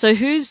 So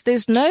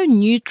there's no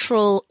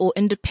neutral or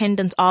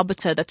independent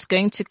arbiter that's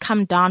going to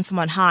come down from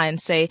on high and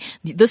say,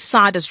 this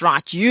side is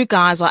right. You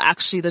guys are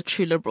actually the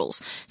true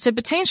liberals. So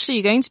potentially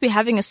you're going to be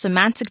having a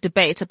semantic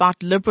debate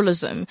about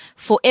liberalism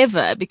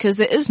forever because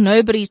there is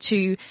nobody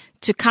to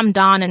come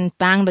down and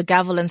bang the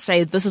gavel and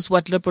say this is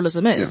what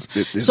liberalism is.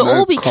 Yeah, there's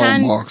no Karl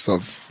Marx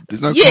of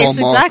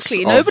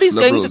exactly. Nobody's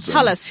going to liberalism.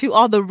 tell us who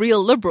are the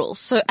real liberals.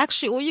 So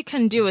actually all you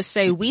can do is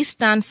say we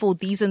stand for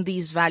these and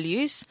these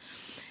values.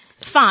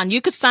 Fine, you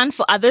could stand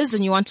for others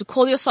and you want to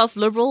call yourself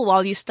liberal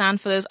while you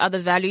stand for those other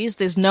values.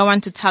 There's no one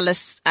to tell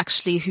us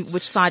actually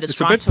which side is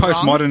right or wrong. It's a bit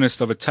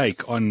postmodernist of a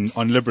take on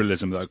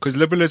liberalism though, because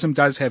liberalism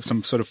does have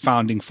some sort of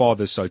founding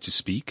fathers, so to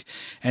speak.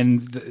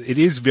 And it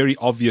is very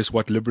obvious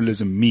what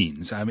liberalism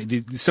means. I mean,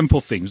 the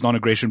simple things,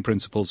 non-aggression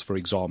principles, for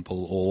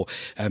example, or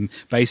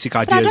basic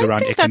ideas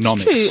around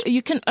economics. That's true.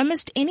 You can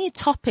almost any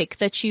topic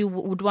that you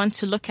would want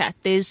to look at.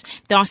 There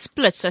are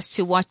splits as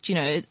to what,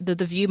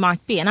 the view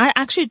might be. And I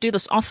actually do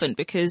this often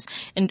because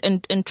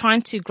in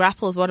trying to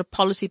grapple with what a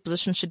policy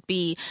position should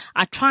be,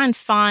 I try and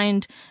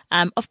find,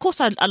 of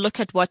course I look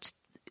at what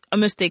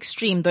almost the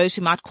extreme, those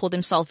who might call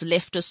themselves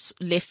leftists,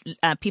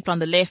 people on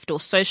the left or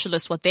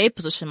socialists, what their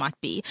position might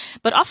be.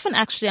 But often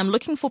actually I'm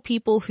looking for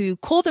people who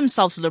call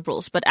themselves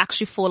liberals, but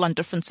actually fall on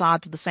different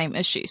sides of the same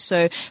issue.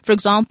 So for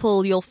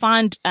example, you'll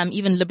find,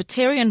 even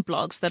libertarian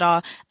blogs that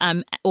are,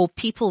 or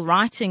people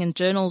writing in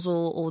journals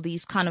or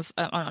these kind of,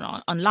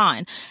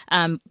 online,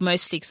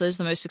 mostly because those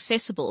are the most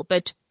accessible.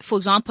 But for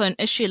example, an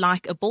issue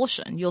like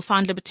abortion, you'll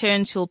find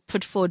libertarians who will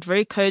put forward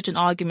very cogent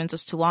arguments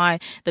as to why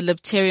the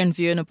libertarian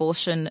view in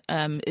abortion,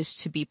 is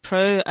to be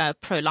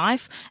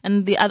pro-life,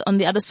 and on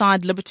the other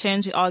side,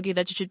 libertarians who argue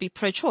that it should be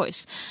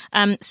pro-choice.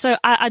 So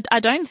I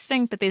don't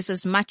think that there's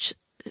as much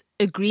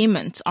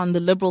agreement on the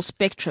liberal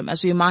spectrum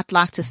as we might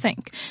like to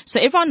think. So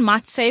everyone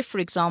might say, for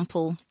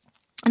example,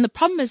 and the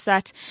problem is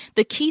that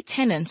the key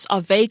tenets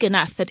are vague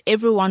enough that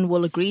everyone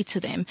will agree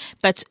to them,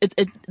 but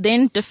it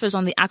then differs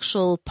on the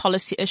actual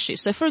policy issue.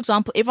 So for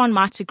example, everyone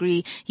might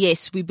agree,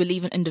 yes, we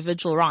believe in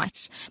individual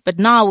rights. But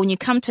now when you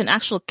come to an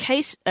actual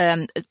case,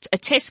 a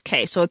test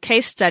case or a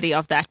case study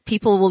of that,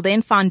 people will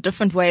then find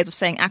different ways of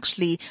saying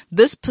actually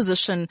this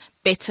position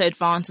better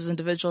advances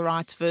individual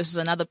rights versus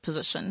another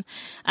position.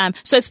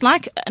 So it's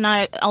like, and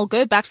I'll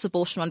go back to the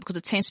abortion one because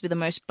it tends to be the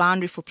most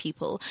boundary for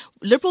people.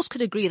 Liberals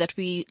could agree that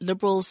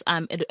liberals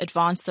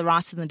advance the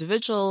rights of the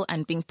individual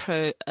and being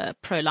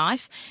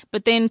pro-life,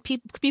 but then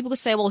people could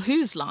say, well,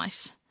 whose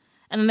life?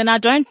 And then I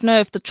don't know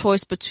if the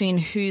choice between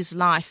whose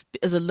life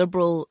is a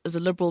liberal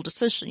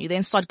decision. You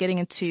then start getting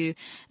into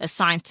a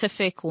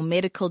scientific or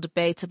medical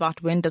debate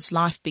about when does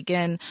life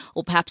begin,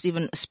 or perhaps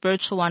even a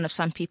spiritual one if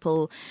some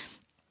people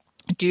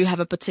do have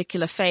a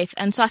particular faith.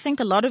 And so I think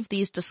a lot of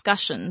these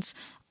discussions,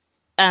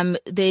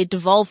 they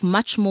devolve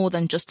much more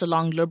than just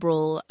along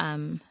liberal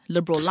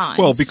lines.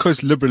 Well,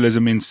 because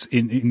liberalism in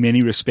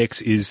many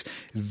respects is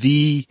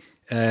the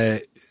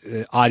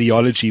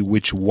ideology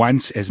which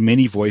wants as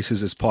many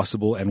voices as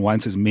possible and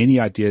wants as many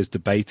ideas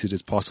debated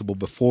as possible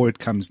before it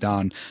comes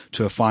down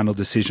to a final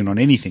decision on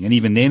anything. And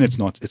even then it's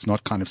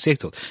not kind of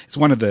settled.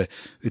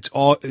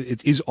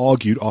 It is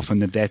argued often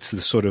that that's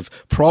the sort of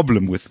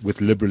problem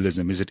with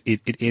liberalism, is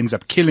it ends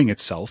up killing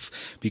itself,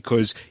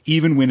 because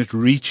even when it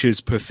reaches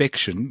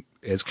perfection,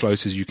 as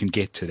close as you can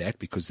get to that,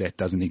 because that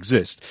doesn't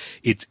exist,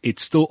 it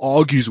still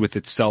argues with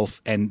itself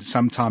and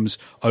sometimes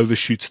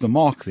overshoots the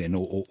mark then,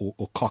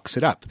 or cocks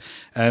it up.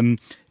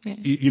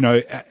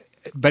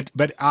 But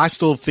I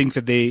still think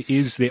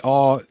that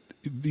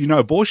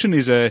abortion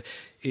is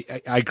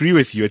I agree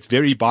with you. It's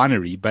very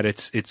binary, but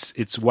it's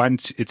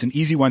an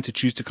easy one to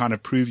choose to kind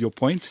of prove your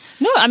point.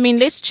 No, I mean,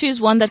 let's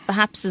choose one that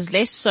perhaps is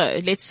less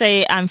so. Let's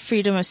say,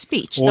 freedom of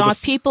speech. There are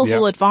people who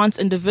will advance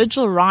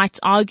individual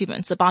rights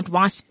arguments about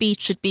why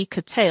speech should be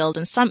curtailed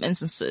in some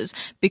instances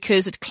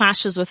because it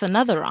clashes with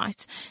another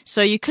right.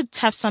 So you could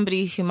have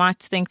somebody who might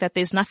think that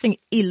there's nothing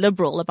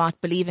illiberal about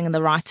believing in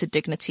the right to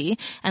dignity,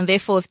 and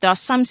therefore if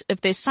there's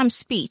some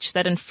speech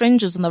that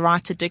infringes on the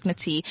right to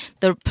dignity,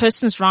 the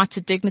person's right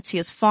to dignity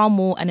is far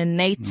more an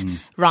innate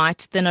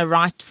right than a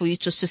right for you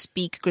just to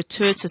speak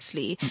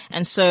gratuitously.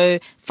 And so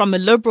from a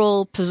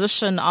liberal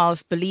position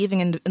of believing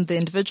in the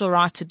individual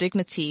right to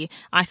dignity,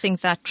 I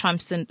think that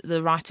trumps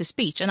the right to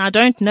speech. And I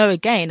don't know,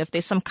 again, if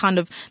there's some kind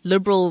of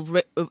liberal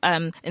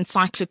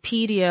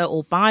encyclopedia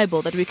or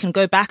Bible that we can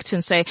go back to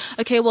and say,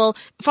 okay, well,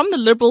 from the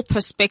liberal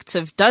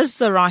perspective, does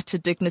the right to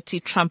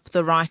dignity trump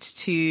the right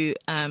to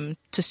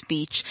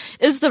speech?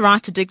 Is the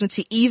right to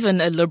dignity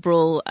even a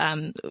liberal,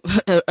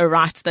 a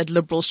right that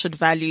liberals should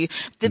value?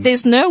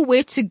 There's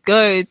nowhere to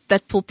go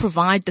that will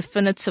provide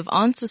definitive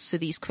answers to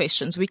these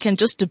questions. We can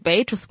just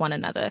debate with one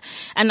another.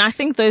 And I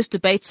think those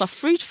debates are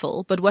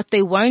fruitful, but what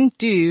they won't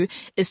do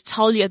is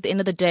tell you at the end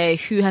of the day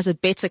who has a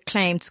better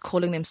claim to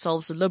calling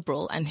themselves a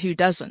liberal and who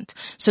doesn't.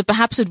 So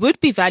perhaps it would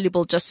be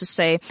valuable just to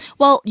say,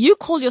 well, you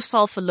call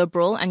yourself a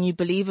liberal and you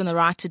believe in the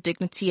right to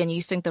dignity and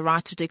you think the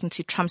right to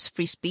dignity trumps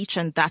free speech,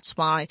 and that's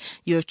why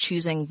you're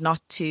choosing not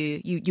to,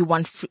 you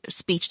want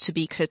speech to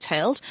be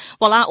curtailed.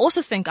 Well, I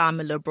also think I'm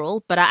a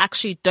liberal, but I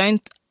actually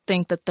don't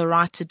think that the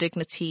right to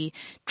dignity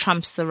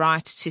trumps the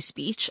right to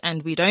speech,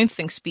 and we don't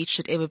think speech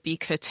should ever be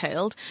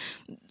curtailed.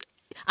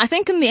 I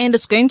think in the end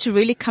it's going to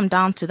really come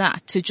down to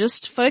that, to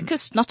just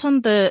focus not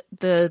on the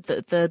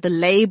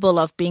label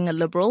of being a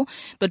liberal,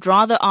 but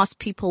rather ask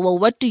people, well,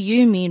 what do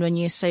you mean when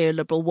you say you're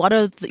liberal? What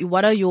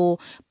are your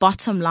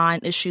bottom line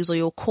issues or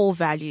your core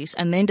values?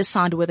 And then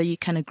decide whether you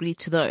can agree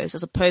to those,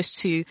 as opposed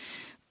to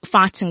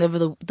fighting over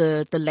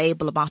the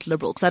label about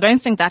liberal. Because I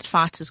don't think that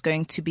fight is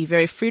going to be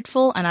very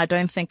fruitful, and I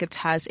don't think it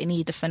has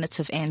any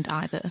definitive end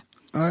either.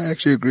 I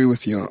actually agree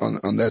with you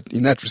on that,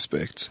 in that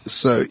respect.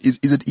 So is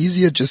it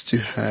easier just to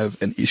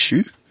have an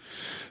issue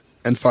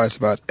and fight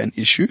about an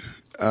issue,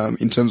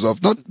 in terms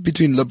of not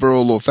between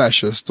liberal or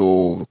fascist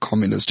or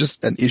communist,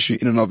 just an issue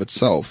in and of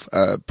itself?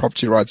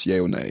 Property rights, yay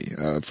or nay?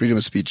 Freedom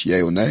of speech,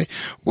 yay or nay?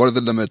 What are the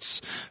limits?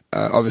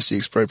 Obviously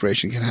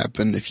expropriation can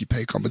happen if you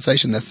pay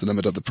compensation. That's the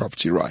limit of the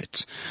property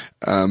right.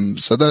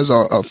 So those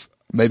are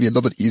maybe a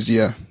little bit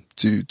easier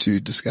to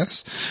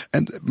discuss.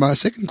 And my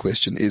second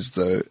question is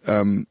though,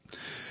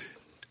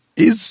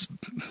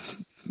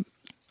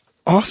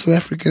 are South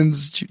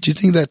Africans, do you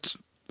think that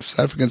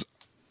South Africans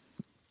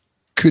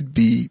could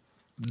be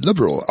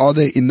liberal? Are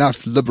there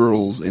enough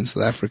liberals in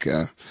South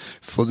Africa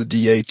for the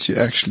DA to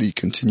actually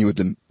continue with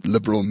the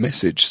liberal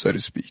message, so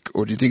to speak?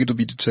 Or do you think it will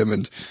be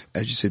determined,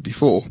 as you said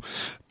before,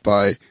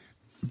 by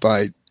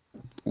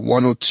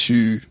one or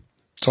two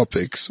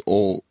topics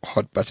or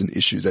hot button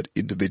issues that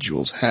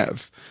individuals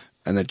have,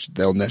 and that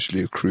they'll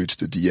naturally accrue to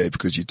the DA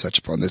because you touch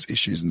upon those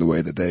issues in the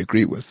way that they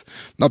agree with?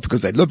 Not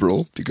because they're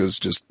liberal, because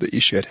just the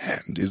issue at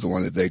hand is the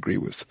one that they agree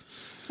with.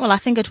 Well, I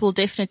think it will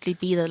definitely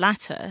be the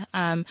latter.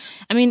 I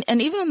mean,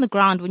 and even on the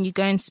ground, when you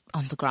go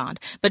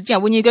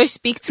when you go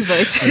speak to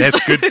voters.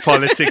 That's good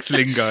politics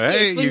lingo, eh?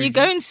 Yes, when you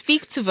go and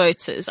speak to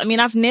voters, I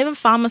mean, I've never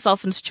found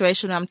myself in a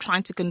situation where I'm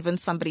trying to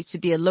convince somebody to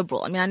be a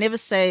liberal. I mean, I never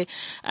say,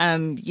 let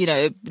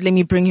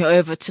me bring you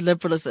over to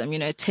liberalism,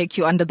 take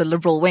you under the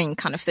liberal wing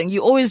kind of thing.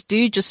 You always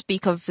do just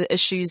speak of the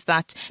issues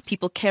that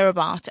people care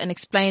about and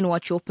explain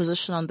what your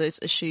position on those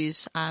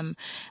issues,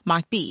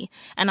 might be.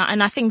 And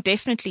I think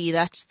definitely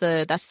that's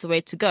the way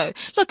to go.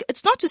 Look,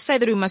 it's not to say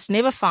that we must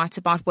never fight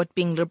about what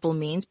being liberal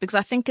means, because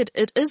I think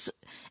it is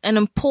an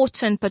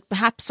important, but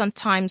perhaps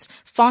sometimes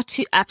far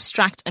too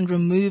abstract and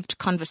removed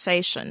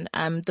conversation.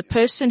 The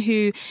person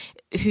who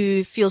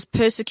feels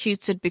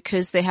persecuted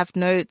because they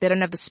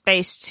don't have the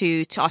space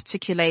to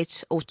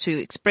articulate or to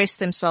express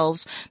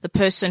themselves, the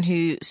person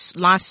whose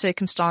life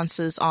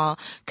circumstances are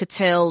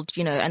curtailed,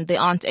 and they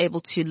aren't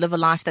able to live a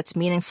life that's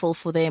meaningful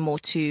for them or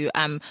to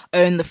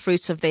earn the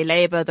fruits of their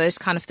labor, those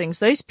kind of things.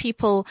 Those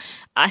people,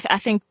 I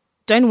think,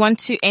 don't want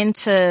to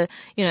enter,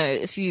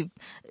 if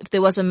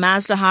there was a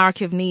Maslow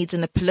hierarchy of needs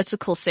in a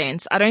political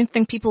sense, I don't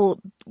think people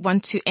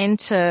want to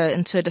enter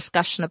into a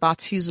discussion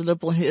about who's a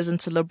liberal and who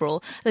isn't a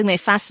liberal. I think they're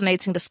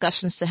fascinating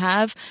discussions to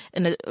have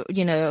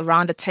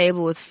around a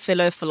table with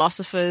fellow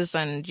philosophers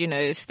and,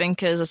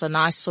 thinkers as a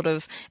nice sort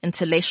of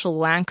intellectual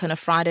wank on a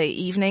Friday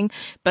evening.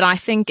 But I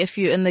think if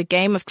you're in the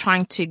game of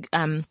trying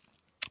to,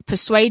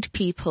 persuade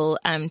people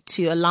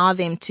to allow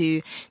them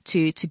to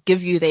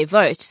give you their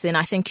vote, then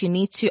I think you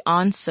need to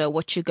answer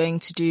what you're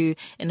going to do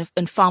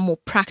in far more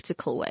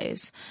practical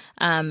ways.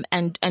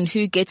 And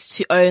who gets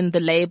to own the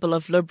label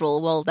of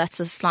liberal? Well, that's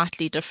a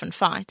slightly different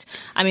fight.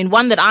 I mean,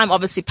 one that I'm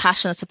obviously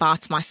passionate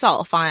about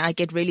myself. I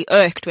get really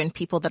irked when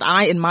people that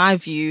in my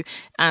view,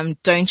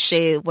 don't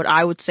share what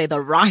I would say the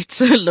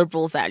right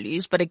liberal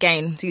values. But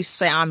again, you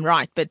say I'm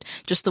right, but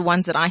just the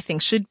ones that I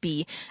think should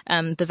be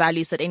the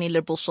values that any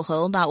liberal shall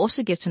hold. I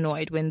also get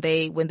annoyed when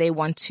they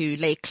want to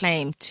lay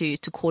claim to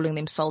calling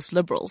themselves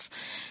liberals.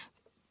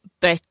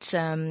 But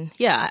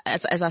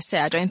as I say,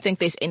 I don't think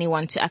there's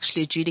anyone to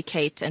actually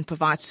adjudicate and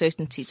provide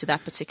certainty to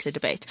that particular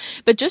debate.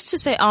 But just to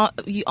say,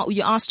 you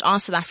asked, are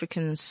South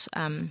Africans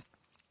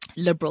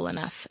liberal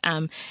enough?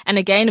 And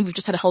again, we've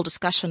just had a whole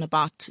discussion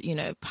about,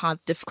 how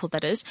difficult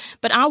that is.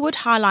 But I would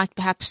highlight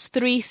perhaps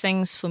three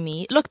things for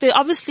me. Look, there are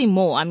obviously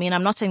more. I mean,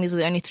 I'm not saying these are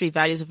the only three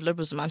values of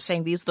liberalism. I'm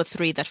saying these are the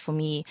three that for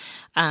me,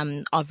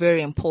 are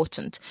very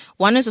important.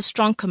 One is a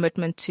strong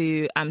commitment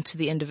to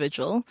the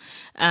individual.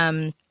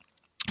 And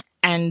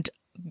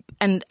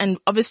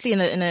obviously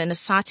in a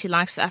society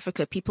like South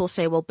Africa, people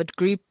say, well, but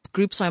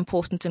groups are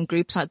important and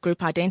group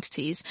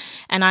identities.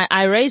 And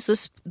I raise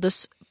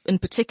this in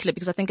particular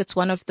because I think it's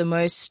one of the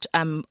most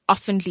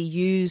oftenly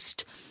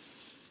used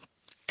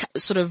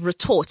sort of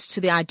retorts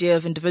to the idea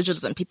of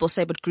individualism. People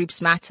say, but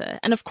groups matter.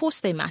 And of course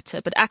they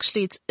matter, but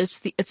actually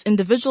it's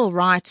individual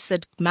rights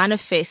that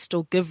manifest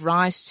or give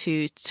rise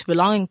to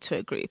belonging to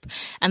a group.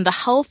 And the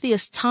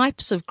healthiest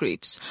types of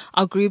groups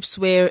are groups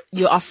where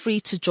you are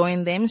free to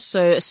join them.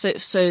 So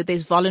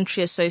there's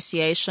voluntary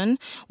association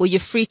where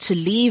you're free to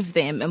leave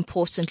them,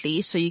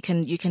 importantly, so you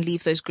can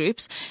leave those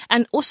groups.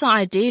 And also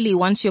ideally,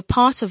 once you're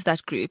part of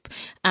that group,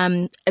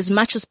 as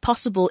much as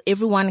possible,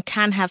 everyone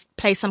can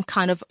play some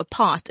kind of a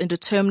part in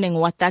determining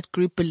what that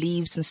group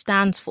believes and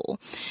stands for.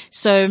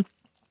 So,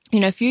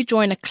 if you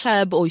join a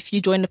club or if you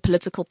join a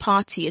political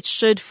party, it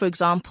should, for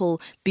example,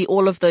 be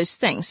all of those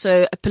things.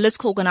 So a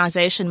political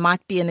organization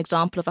might be an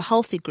example of a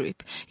healthy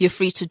group. You're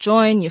free to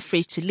join, you're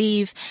free to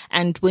leave.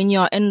 And when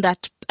you're in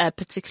that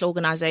particular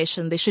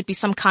organization, there should be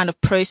some kind of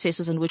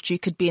processes in which you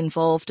could be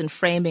involved in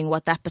framing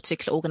what that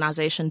particular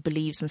organization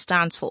believes and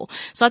stands for.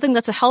 So I think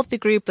that's a healthy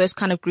group. Those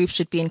kind of groups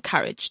should be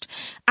encouraged.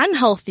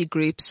 Unhealthy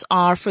groups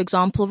are, for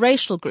example,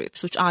 racial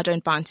groups, which I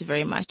don't buy into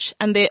very much.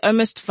 And they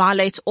almost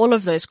violate all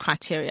of those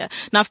criteria.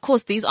 Now, of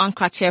course, these aren't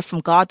criteria from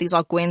God. These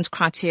are Gwen's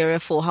criteria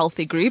for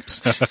healthy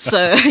groups.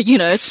 So,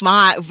 it's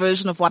my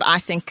version of what I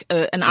think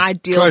an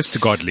ideal. Close to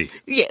godly.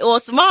 Yeah, well,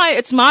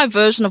 it's my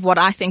version of what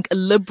I think a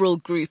liberal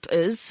group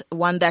is.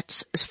 One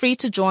that is free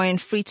to join,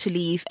 free to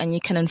leave, and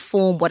you can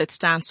inform what it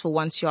stands for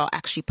once you're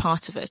actually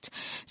part of it.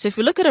 So if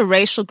we look at a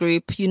racial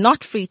group, you're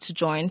not free to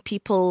join.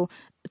 People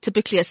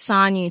typically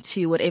assign you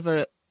to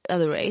whatever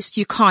other race.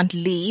 You can't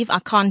leave. I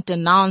can't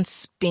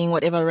denounce being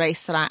whatever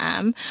race that I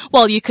am.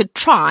 Well, you could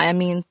try. I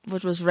mean,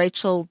 what was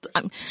Rachel?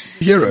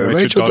 Hero,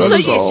 Rachel So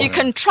Dolezal. yes, you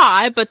can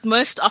try, but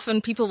most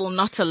often people will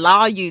not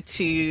allow you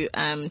to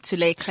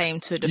lay claim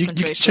to a different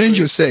You racial can change group.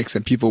 your sex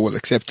and people will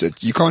accept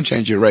it. You can't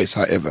change your race,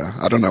 however.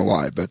 I don't know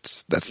why,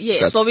 but that's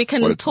Yes, well, we what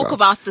can it's talk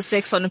about the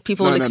sex on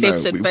people will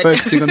accept it. We're But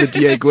focusing on the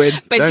DA, Gwen.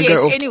 But Don't yes,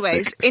 go off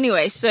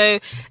anyway, so,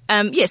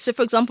 so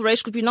for example,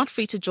 racial group, you're not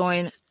free to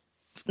join,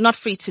 not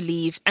free to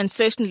leave. And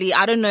certainly,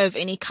 I don't know of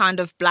any kind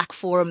of black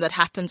forum that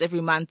happens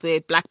every month where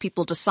black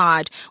people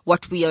decide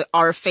what we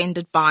are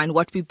offended by and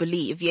what we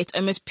believe. Yet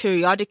almost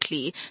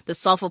periodically, the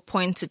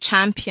self-appointed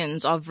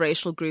champions of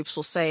racial groups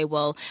will say,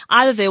 well,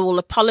 either they will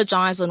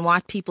apologize on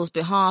white people's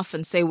behalf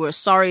and say, we're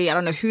sorry. I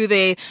don't know who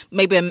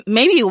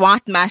maybe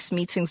white mass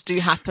meetings do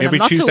happen. Every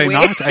I'm not Tuesday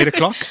aware. night, 8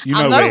 o'clock.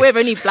 I'm not aware of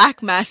any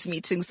black mass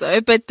meetings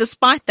though, but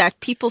despite that,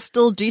 people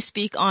still do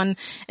speak on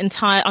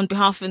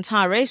behalf of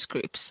entire race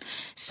groups.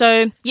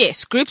 So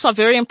yes, groups are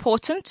very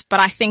important, but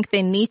I think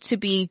there need to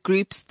be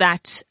groups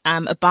that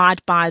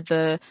abide by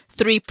the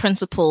three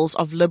principles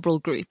of liberal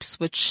groups,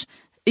 which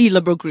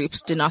e-liberal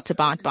groups do not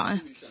abide by.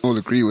 All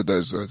agree with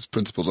those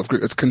principles of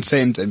group. It's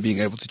consent and being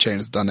able to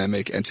change the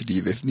dynamic and to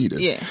leave if needed.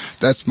 Yes.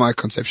 That's my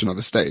conception of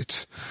a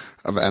state,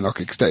 of an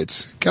anarchic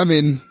state. Come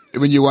in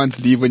when you want,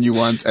 leave when you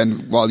want,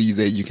 and while you're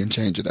there, you can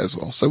change it as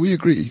well. So we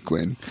agree,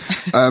 Gwen.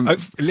 While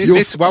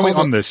we're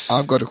on this,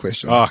 I've got a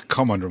question. Oh,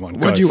 come on, Ramon.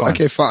 What do you?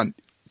 Okay, fine.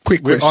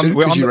 Quick question,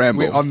 because you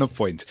ramble. We're on the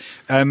point.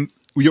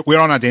 We're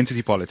on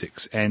identity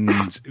politics,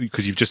 and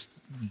because you've just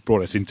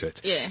brought us into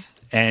it. Yeah.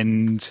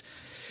 And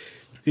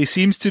there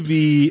seems to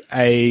be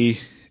a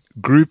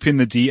group in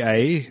the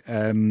DA,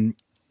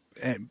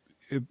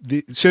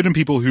 certain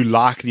people who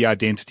like the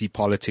identity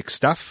politics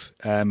stuff,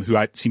 who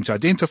seem to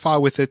identify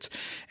with it.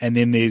 And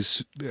then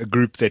there's a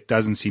group that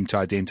doesn't seem to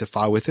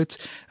identify with it.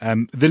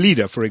 The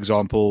leader, for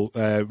example,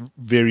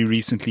 very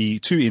recently,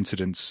 2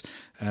 incidents,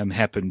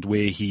 happened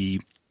where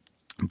he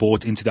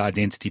bought into the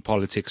identity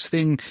politics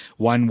thing.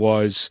 One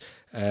was,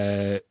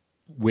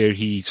 where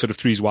he sort of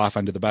threw his wife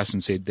under the bus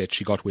and said that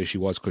she got where she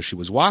was because she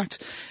was white.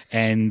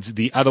 And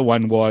the other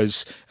one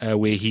was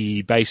where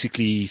he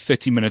basically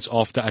 30 minutes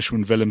after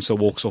Ashwin Willemse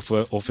walks off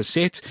a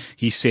set,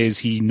 he says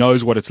he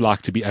knows what it's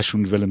like to be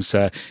Ashwin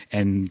Willemse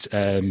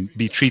and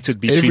be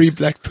treated. Every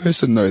black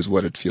person knows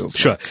what it feels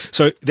Sure. like.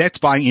 So that's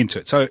buying into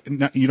it. So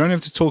you don't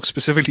have to talk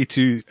specifically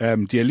to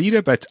dear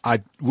leader, but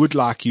I would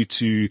like you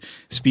to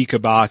speak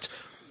about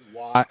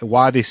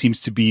why there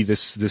seems to be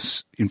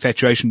this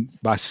infatuation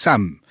by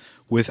some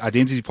with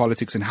identity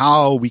politics and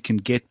how we can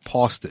get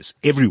past this.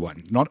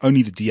 Everyone, not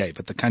only the DA,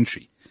 but the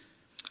country.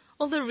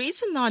 Well, the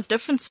reason there are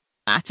differences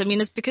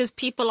is because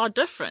people are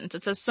different.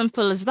 It's as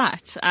simple as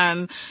that.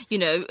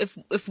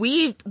 If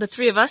we, the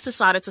 3 of us,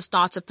 decided to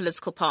start a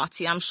political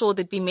party, I'm sure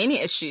there'd be many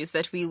issues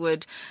that we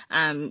would,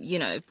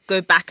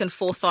 go back and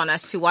forth on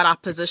as to what our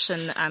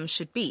position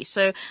should be.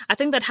 So I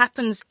think that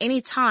happens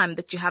any time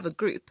that you have a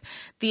group.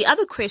 The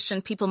other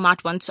question people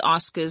might want to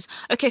ask is,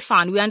 okay,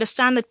 fine, we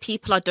understand that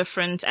people are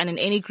different, and in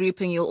any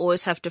grouping you'll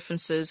always have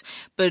differences,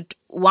 but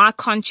why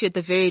can't you at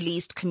the very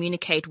least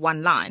communicate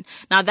one line?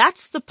 Now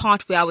that's the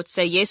part where I would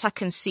say, yes, I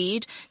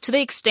concede to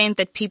the extent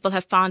that people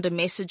have found a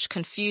message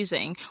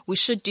confusing. We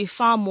should do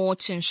far more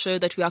to ensure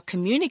that we are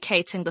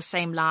communicating the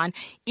same line,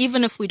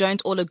 even if we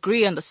don't all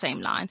agree on the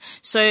same line.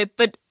 So,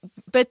 but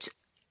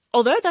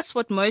although that's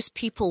what most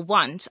people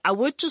want, I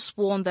would just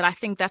warn that I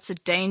think that's a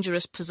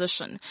dangerous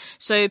position.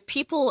 So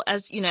people,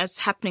 as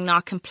happening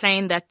now,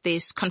 complain that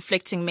there's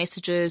conflicting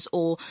messages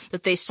or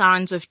that there's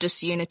signs of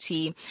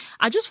disunity.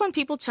 I just want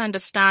people to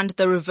understand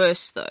the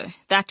reverse, though.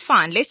 That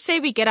fine. Let's say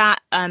we get our,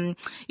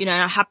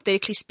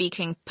 hypothetically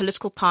speaking,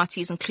 political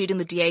parties, including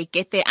the DA,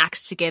 get their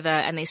acts together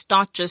and they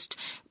start just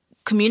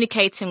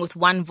communicating with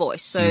one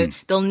voice. So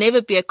there'll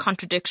never be a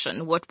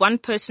contradiction. What one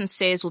person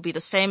says will be the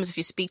same as if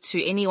you speak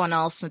to anyone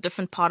else in a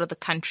different part of the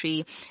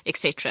country,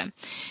 etc.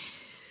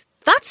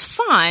 That's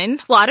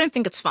fine. Well, I don't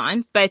think it's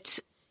fine, but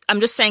I'm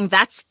just saying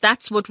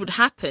that's what would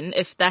happen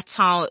if that's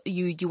how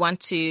you want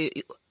to,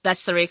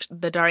 that's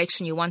the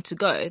direction you want to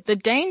go. The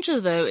danger,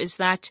 though, is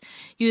that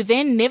you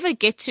then never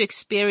get to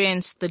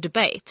experience the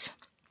debate.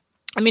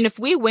 If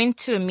we went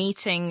to a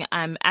meeting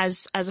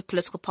as a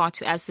political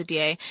party, as the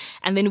DA,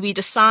 and then we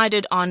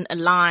decided on a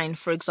line,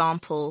 for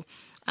example,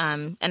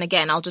 and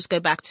again, I'll just go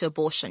back to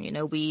abortion,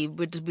 we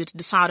would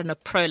decide on a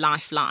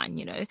pro-life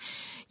line,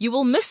 you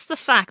will miss the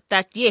fact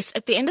that, yes,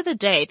 at the end of the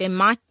day, there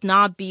might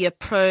now be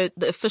the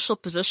official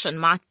position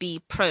might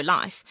be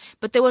pro-life,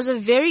 but there was a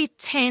very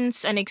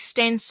tense and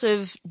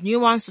extensive,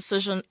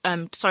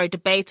 nuanced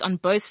debate on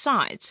both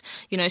sides,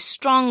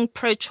 strong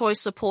pro-choice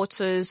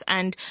supporters,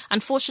 and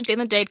unfortunately, at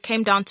the end of the day, it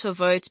came down to a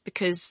vote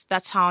because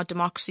that's how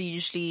democracy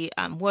usually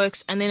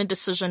works, and then a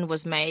decision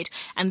was made,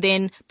 and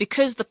then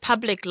because the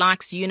public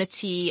likes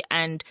unity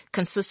and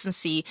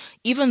consistency,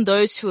 even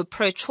those who are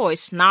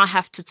pro-choice now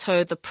have to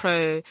toe the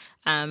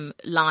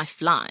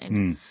pro-life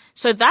line.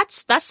 So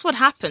that's what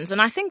happens.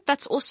 And I think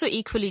that's also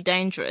equally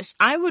dangerous.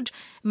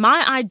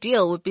 My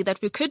ideal would be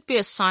that we could be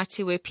a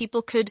society where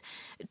people could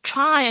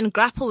try and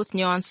grapple with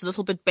nuance a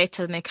little bit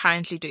better than they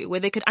currently do, where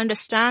they could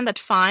understand that,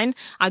 fine,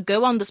 I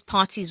go on this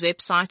party's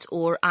website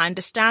or I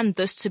understand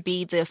this to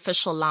be the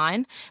official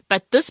line,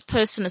 but this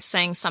person is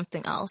saying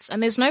something else.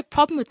 And there's no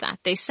problem with that.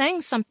 They're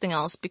saying something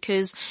else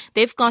because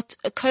they've got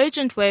a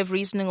cogent way of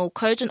reasoning or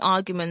cogent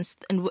arguments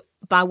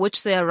by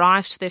which they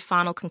arrive to their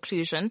final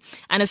conclusion,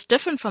 and it's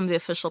different from the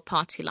official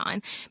party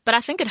line. But I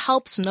think it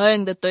helps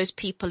knowing that those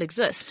people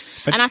exist.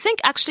 And I think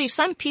actually if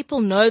some people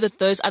know that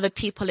those other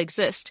people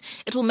exist,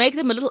 it will make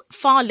them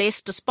far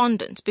less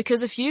despondent,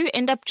 because if you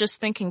end up just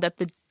thinking that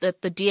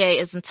the DA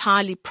is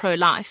entirely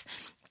pro-life,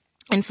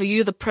 and for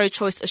you, the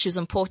pro-choice issue is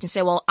important. You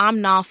say, well,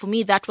 for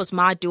me, that was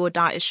my do or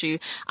die issue.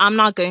 I'm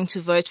now going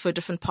to vote for a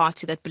different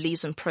party that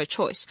believes in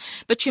pro-choice.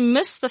 But you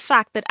miss the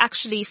fact that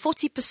actually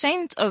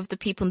 40% of the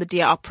people in the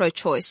DA are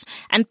pro-choice.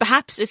 And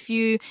perhaps if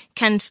you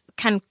can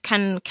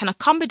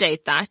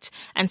accommodate that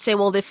and say,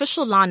 well, the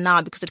official line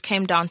now, because it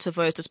came down to a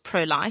vote, is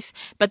pro-life,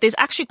 but there's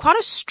actually quite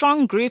a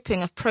strong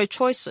grouping of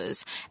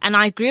pro-choicers, and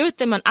I agree with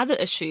them on other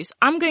issues,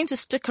 I'm going to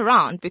stick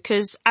around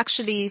because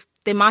actually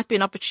there might be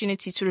an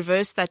opportunity to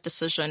reverse that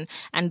decision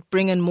and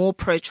bring in more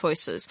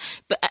pro-choices.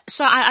 But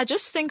so I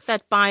just think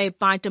that by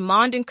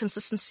demanding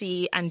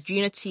consistency and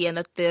unity, and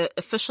that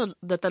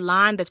the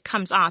line that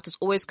comes out is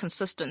always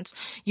consistent,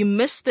 you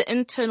miss the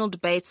internal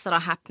debates that are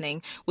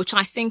happening, which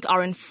I think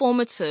are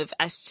informative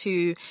as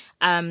to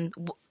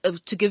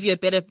give you a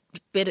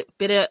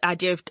better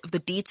idea of the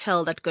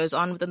detail that goes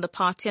on within the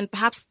party, and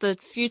perhaps the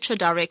future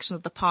direction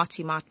that the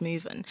party might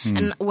move in.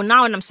 And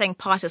now when I'm saying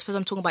party, I suppose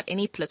I'm talking about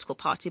any political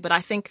party, but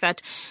I think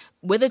that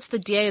whether it's the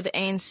DA or the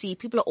ANC,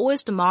 people are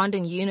always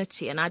demanding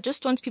unity. And I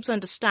just want people to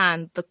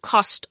understand the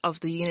cost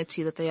of the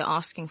unity that they are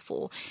asking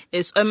for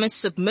is almost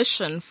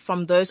submission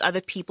from those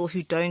other people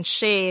who don't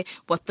share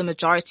what the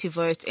majority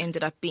vote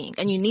ended up being.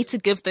 And you need to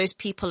give those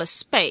people a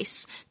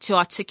space to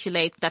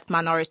articulate that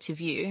minority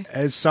view.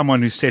 As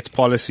someone who sets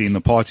policy in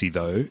the party,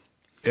 though,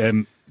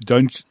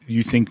 don't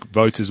you think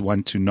voters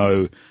want to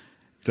know,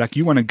 like,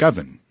 you want to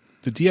govern?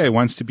 The DA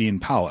wants to be in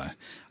power,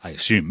 I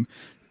assume.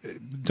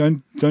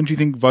 Don't you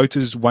think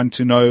voters want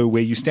to know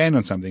where you stand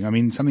on something? I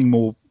mean, something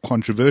more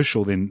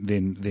controversial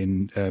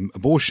than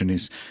abortion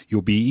is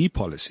your BE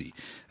policy.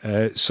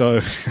 So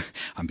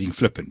I'm being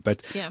flippant,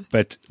 but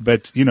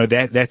you know,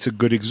 that's a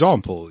good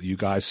example. You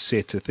guys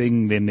set a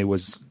thing, then there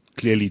was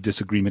clearly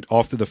disagreement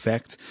after the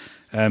fact.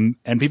 And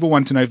people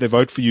want to know, if they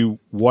vote for you,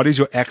 what is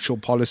your actual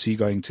policy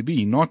going to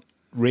be? Not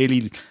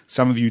really,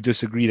 some of you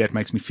disagree, that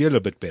makes me feel a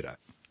bit better.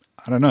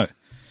 I don't know.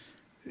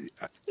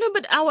 No,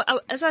 but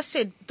as I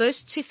said,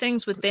 those two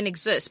things would then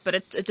exist, but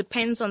it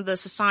depends on the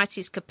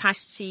society's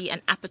capacity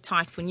and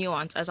appetite for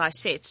nuance, as I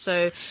said.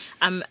 So,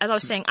 as I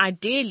was saying,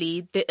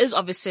 ideally, there is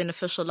obviously an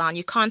official line.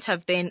 You can't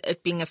have then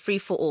it being a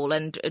free-for-all,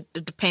 and it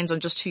depends on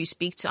just who you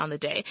speak to on the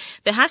day.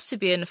 There has to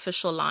be an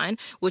official line,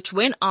 which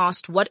when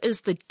asked what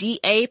is the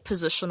DA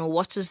position or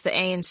what is the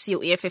ANC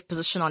or EFF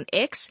position on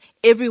X,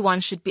 everyone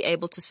should be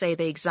able to say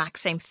the exact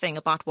same thing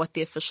about what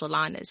the official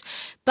line is.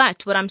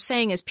 But what I'm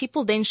saying is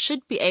people then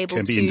should be able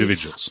to... Can be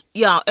individuals.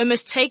 Yeah,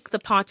 almost take the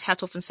party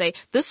hat off and say,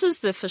 this is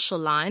the official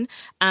line.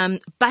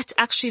 But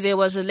actually there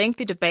was a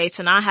lengthy debate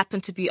and I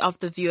happen to be of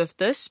the view of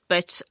this.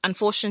 But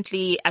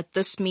unfortunately at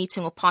this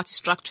meeting or party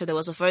structure, there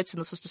was a vote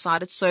and this was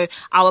decided. So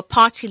our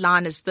party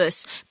line is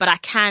this, but I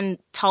can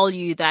tell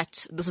you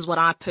that this is what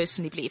I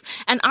personally believe.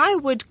 And I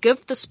would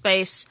give the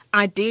space,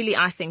 ideally,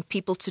 I think,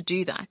 people to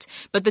do that.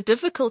 But the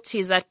difficulty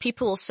is that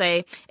people will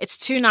say it's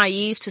too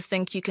naive to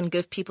think you can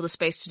give people the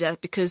space to do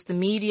that because the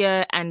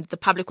media and the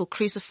public will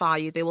crucify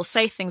you. They will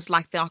say things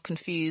like they are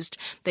confused,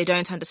 they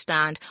don't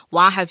understand,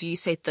 why have you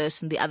said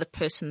this and the other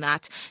person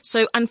that.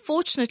 So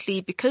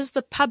unfortunately, because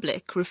the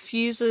public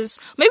refuses,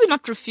 maybe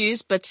not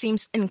refuse, but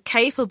seems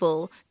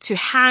incapable to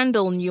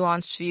handle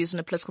nuanced views in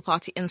a political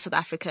party in South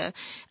Africa,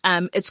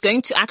 it's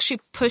going to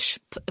actually push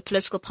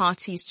political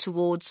parties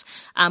towards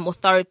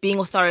being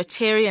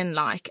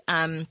authoritarian-like,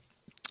 and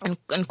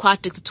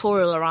quite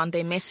dictatorial around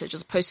their message,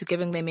 as opposed to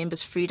giving their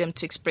members freedom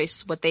to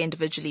express what they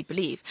individually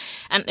believe.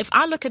 And if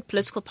I look at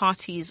political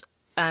parties,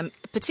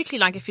 particularly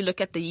like if you look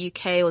at the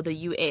UK or the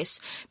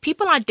US,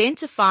 people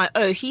identify,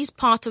 oh, he's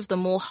part of the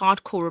more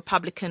hardcore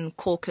Republican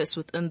caucus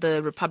within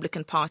the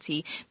Republican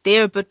Party.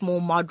 They're a bit more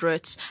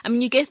moderates. I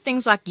mean, you get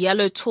things like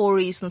yellow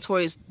Tories and the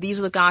Tories. These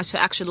are the guys who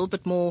are actually a little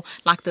bit more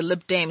like the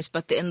Lib Dems,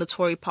 but they're in the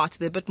Tory party.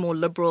 They're a bit more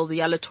liberal, the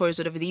yellow Tories,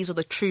 whatever. These are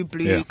the true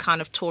blue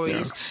kind of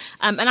Tories.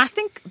 Yeah. And I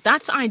think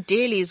that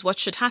ideally is what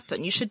should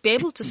happen. You should be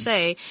able to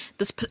say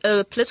this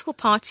political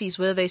parties,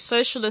 whether they're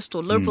socialist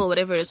or liberal,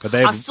 whatever it is,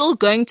 are still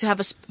going to have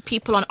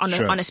people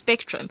on a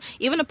spectrum.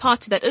 Even a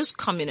party that is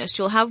communist,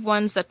 you'll have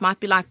ones that might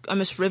be like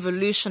almost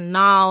revolution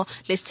now,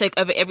 let's take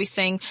over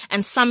everything,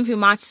 and some who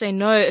might say,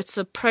 no, it's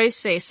a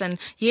process, and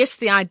yes,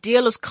 the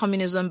ideal is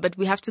communism, but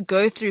we have to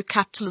go through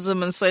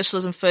capitalism and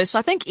socialism first. So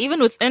I think even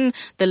within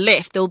the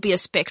left, there'll be a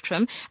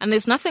spectrum, and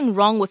there's nothing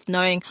wrong with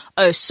knowing,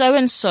 oh,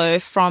 so-and-so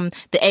from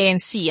the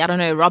ANC, I don't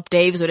know, Rob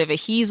Davies or whatever,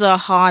 he's a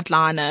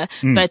hardliner,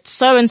 but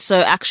so-and-so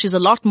actually is a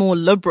lot more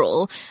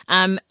liberal,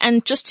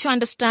 and just to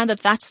understand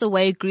that that's the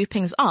way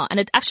groupings are. And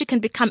it actually can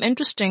become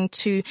interesting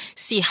to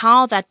see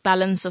how that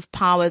balance of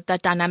power,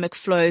 that dynamic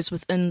flows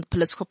within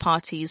political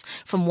parties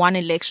from one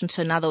election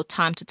to another or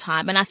time to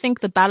time. And I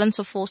think the balance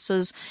of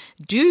forces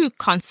do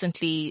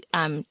constantly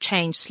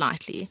change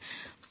slightly.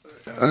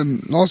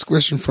 Last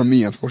question from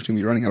me.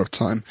 Unfortunately, we're running out of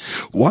time.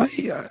 Why,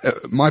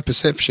 my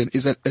perception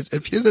is that it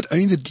appears that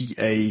only the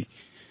DA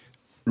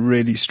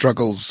really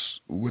struggles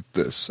with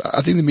this.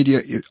 I think the media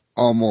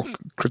are more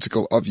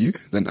critical of you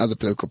than other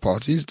political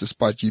parties,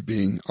 despite you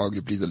being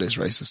arguably the less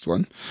racist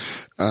one.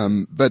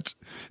 But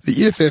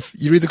the EFF,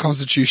 you read the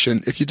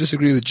constitution, if you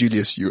disagree with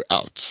Julius, you're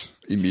out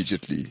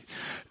immediately.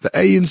 The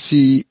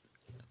ANC,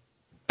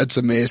 it's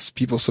a mess.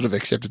 People sort of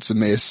accept it's a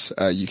mess.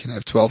 You can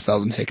have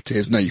 12,000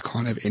 hectares. No, you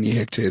can't have any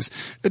hectares.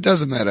 It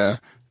doesn't matter.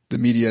 The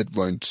media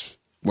won't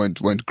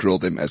grill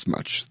them as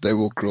much. They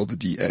will grill the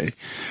DA.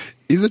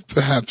 Is it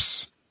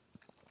perhaps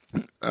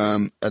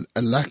a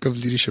lack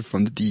of leadership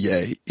from the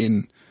DA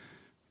in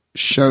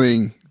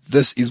showing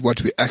this is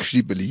what we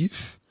actually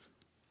believe,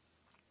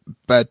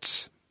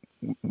 but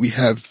we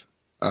have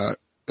a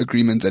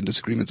agreements and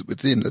disagreements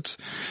within it,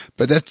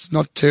 but that's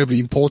not terribly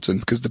important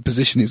because the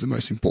position is the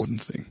most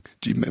important thing.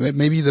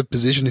 Maybe the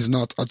position is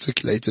not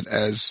articulated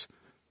as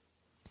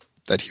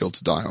that hill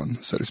to die on,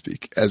 so to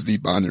speak, as the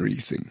binary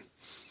thing.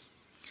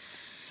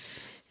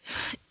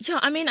 Yeah,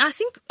 I mean,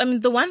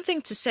 the one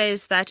thing to say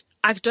is that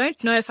I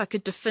don't know if I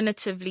could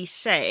definitively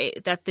say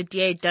that the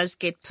DA does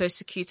get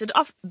persecuted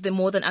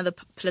more than other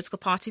political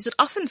parties. It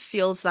often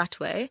feels that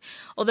way.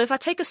 Although if I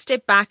take a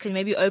step back and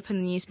maybe open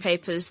the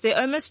newspapers, there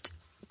almost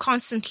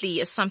constantly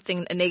is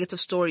a negative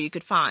story you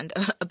could find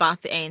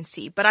about the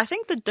ANC. But I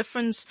think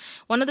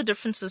one of the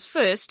differences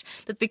first,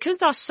 that because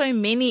there are so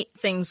many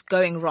things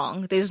going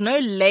wrong, there's no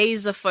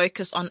laser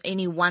focus on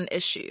any one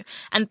issue.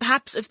 And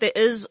perhaps if there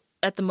is,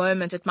 at the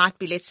moment, it might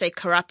be, let's say,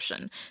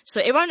 corruption. So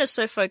everyone is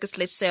so focused,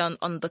 let's say,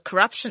 on the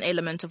corruption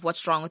element of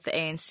what's wrong with the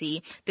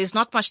ANC. There's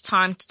not much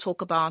time to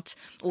talk about,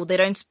 or they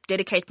don't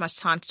dedicate much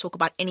time to talk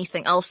about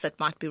anything else that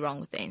might be wrong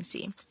with the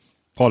ANC.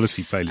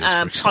 Policy failures, for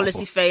example.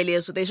 Policy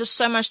failures. There's just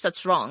so much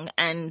that's wrong,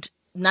 and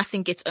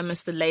nothing gets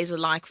almost the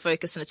laser-like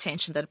focus and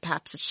attention that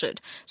perhaps it should.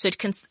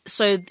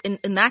 So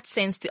in that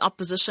sense, the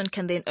opposition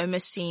can then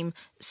almost seem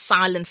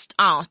silenced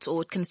out,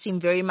 or it can seem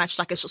very much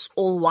like it's just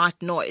all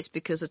white noise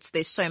because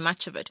there's so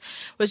much of it.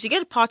 Whereas you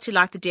get a party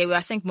like the DA where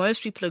I think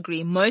most people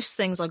agree most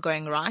things are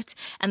going right,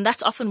 and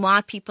that's often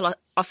why people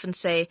often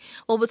say,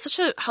 well, with such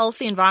a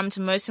healthy environment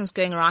and most things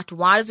going right,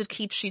 why does it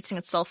keep shooting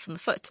itself in the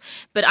foot?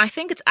 But I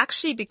think it's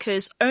actually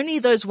because only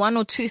those one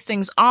or two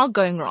things are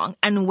going wrong,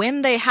 and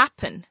when they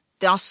happen,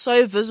 they are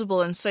so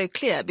visible and so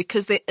clear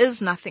because there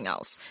is nothing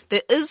else.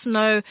 There is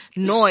no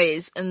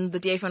noise in the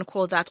DA, if you want to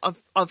call it that,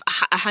 of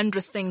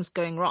 100 things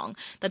going wrong.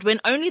 That when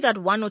only that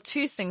one or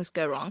two things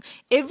go wrong,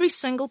 every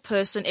single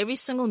person, every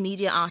single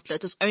media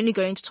outlet is only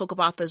going to talk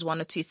about those one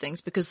or two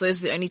things because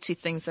those are the only two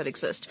things that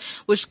exist,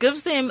 which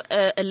gives them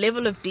a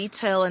level of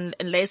detail and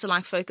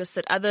laser-like focus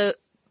that other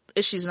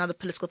issues and other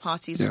political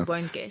parties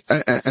won't get.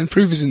 And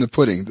proof is in the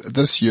pudding.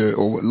 This year,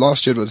 or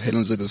last year, it was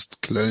Helen Zitter's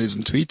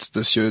colonialism tweets.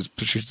 This year is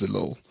Patricia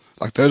Lowell.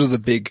 Like, those are the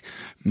big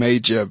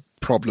major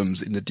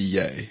problems in the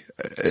DA,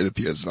 it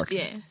appears. Like,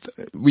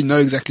 we know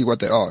exactly what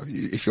they are.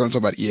 If you want to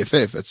talk about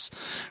EFF, it's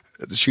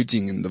the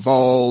shooting in the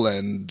Vol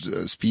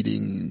and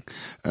speeding,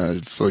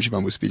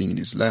 Fojimam was speeding in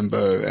his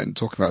Lambo and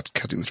talking about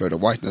cutting the throat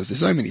of whiteness.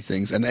 There's so many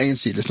things. And the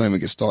ANC, let's not even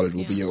get started,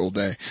 will be here all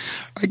day.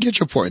 I get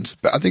your point,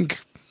 but I think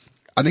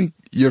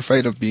you're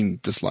afraid of being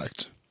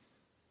disliked.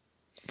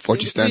 For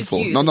what you stand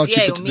for. Not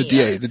DA you, but the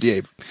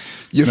DA.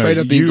 You're afraid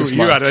of being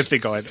disliked. I don't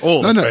think I'm at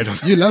all afraid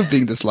of. You love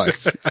being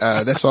disliked.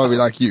 That's why we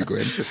like you,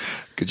 Gwen.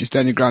 Because you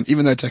stand your ground,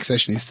 even though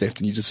taxation is theft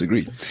and you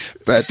disagree.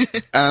 But,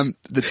 I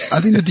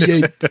think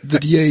the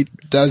DA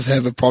does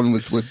have a problem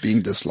with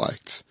being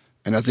disliked.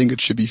 And I think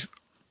it should be,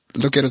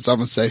 look at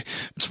itself and say,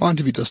 it's fine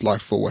to be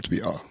disliked for what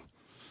we are.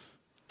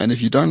 And if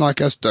you don't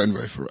like us, don't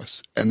vote for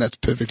us. And that's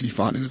perfectly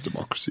fine in a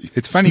democracy.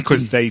 It's funny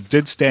because they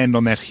did stand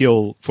on that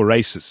hill for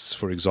racists,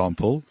 for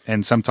example,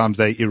 and sometimes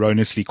they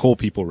erroneously call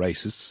people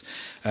racists.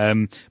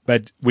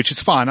 But which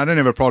is fine. I don't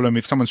have a problem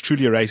if someone's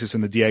truly a racist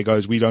and the DA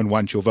goes, we don't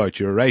want your vote,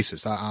 you're a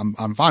racist.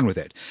 I'm fine with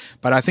it.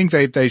 But I think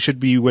they should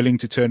be willing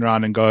to turn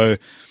around and go,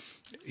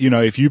 you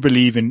know, if you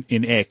believe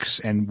in X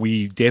and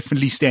we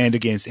definitely stand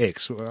against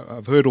X,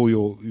 I've heard all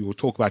your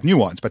talk about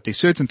nuance, but there's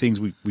certain things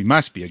we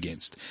must be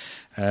against.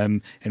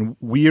 And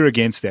we're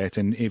against that.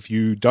 And if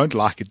you don't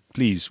like it,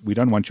 please, we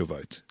don't want your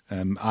vote.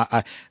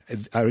 I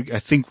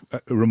think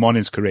Ramon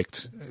is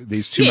correct.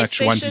 There's too much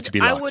wanting to be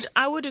liked.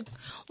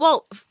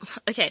 Well,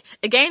 okay.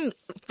 Again,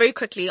 very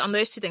quickly on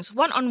those two things.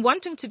 One, on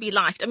wanting to be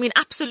liked. I mean,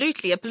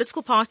 absolutely. A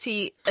political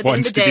party at the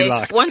end of the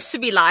day wants to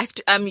be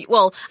liked.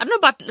 Well, I don't know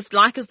about if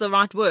like is the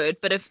right word,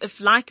 but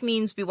if like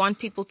means we want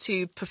people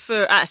to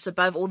prefer us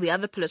above all the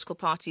other political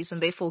parties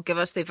and therefore give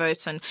us their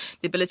vote and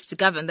the ability to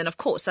govern, then of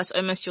course that's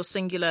almost your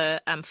singular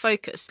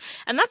focus.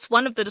 And that's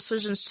one of the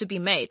decisions to be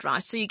made,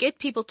 right? So you get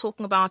people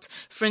talking about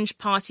fringe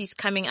parties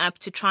coming up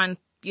to try and,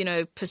 you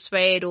know,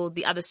 persuade or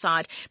the other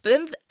side. But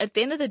then at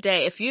the end of the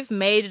day, if you've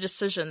made a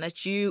decision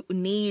that you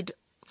need,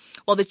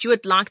 or that you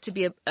would like to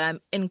be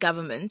in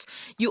government,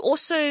 you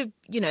also,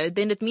 you know,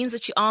 then it means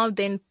that you are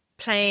then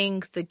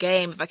playing the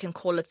game, if I can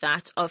call it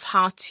that, of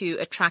how to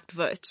attract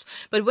votes.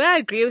 But where I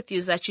agree with you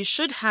is that you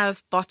should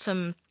have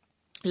bottom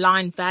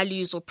line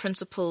values or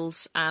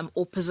principles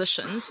or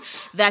positions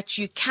that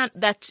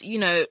you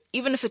know,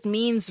 even if it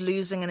means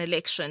losing an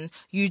election,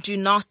 you do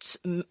not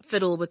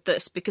fiddle with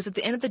this, because at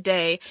the end of the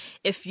day,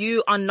 if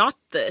you are not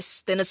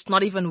this, then it's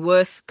not even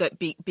worth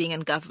being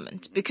in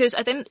government, because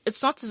then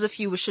it's not as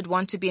if you should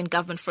want to be in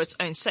government for its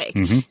own sake.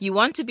 Mm-hmm. You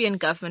want to be in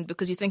government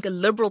because you think a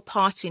liberal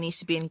party needs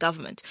to be in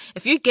government.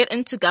 If you get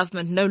into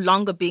government no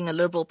longer being a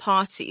liberal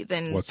party,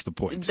 then what's the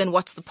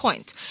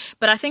point?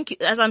 But I think,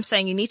 as I'm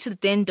saying, you need to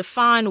then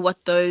define what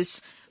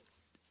those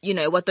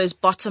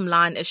bottom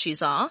line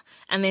issues are,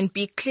 and then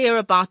be clear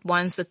about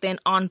ones that then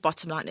aren't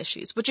bottom line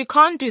issues. What you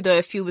can't do, though,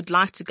 if you would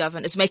like to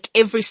govern, is make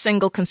every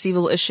single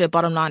conceivable issue a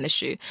bottom line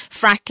issue.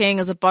 Fracking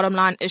is a bottom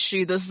line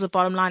issue. This is a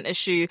bottom line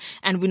issue,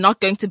 and we're not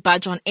going to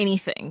budge on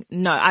anything.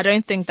 No, I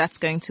don't think that's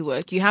going to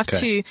work. You have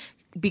to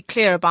be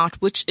clear about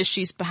which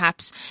issues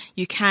perhaps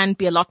you can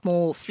be a lot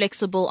more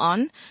flexible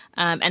on,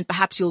 and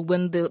perhaps you'll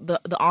win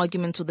the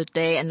argument of the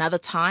day another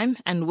time,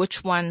 and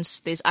which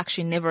ones there's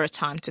actually never a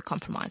time to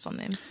compromise on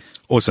them.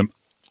 Awesome.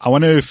 I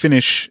want to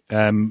finish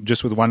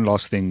just with one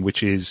last thing,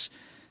 which is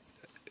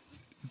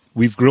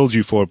we've grilled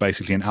you for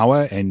basically an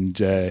hour,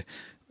 and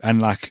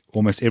unlike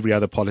almost every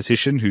other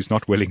politician who's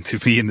not willing to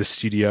be in the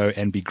studio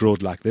and be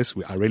grilled like this,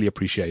 I really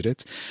appreciate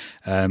it.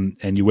 And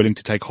you're willing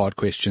to take hard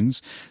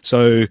questions.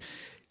 So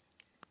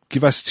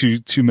give us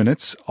 2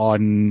 minutes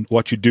on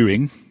what you're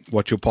doing,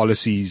 what your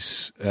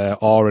policies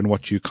are, and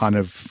what you're kind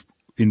of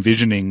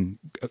envisioning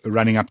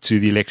running up to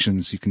the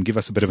elections. You can give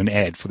us a bit of an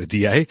ad for the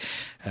DA.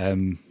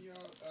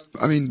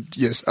 I mean,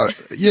 yes,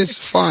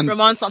 fine.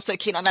 Ramon's not so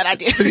keen on that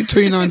idea.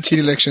 2019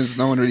 elections,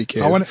 no one really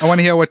cares. I want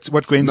to hear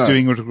what Gwen's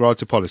doing with regard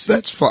to policy.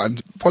 That's fine.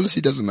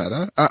 Policy doesn't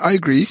matter. I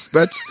agree.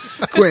 But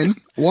Gwen,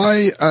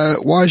 why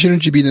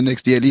shouldn't you be the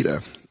next DA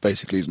leader?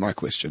 Basically is my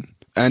question.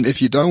 And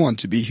if you don't want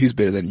to be, who's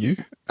better than you?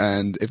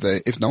 And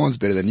if no one's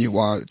better than you,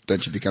 why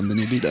don't you become the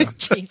new leader?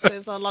 Jeez,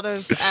 there's a lot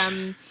of,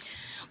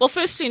 well,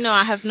 firstly, no,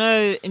 I have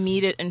no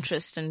immediate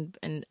interest in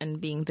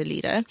being the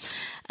leader,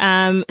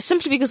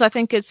 simply because I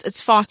think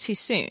it's far too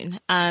soon.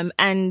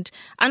 And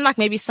unlike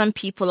maybe some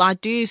people, I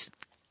do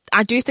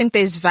think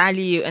there's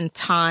value in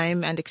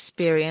time and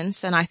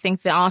experience. And I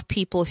think there are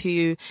people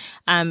who,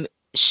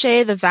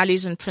 share the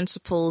values and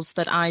principles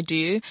that I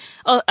do.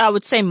 I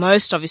would say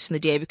most, obviously,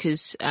 in the DA,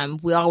 because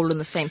we are all in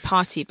the same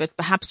party, but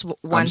perhaps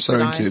one. I'm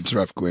sorry to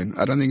interrupt, Gwen.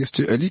 I don't think it's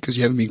too early because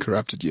you haven't been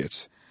corrupted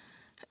yet.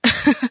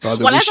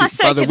 Well, as I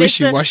say,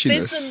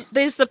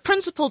 there's the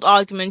principled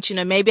argument,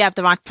 maybe I have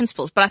the right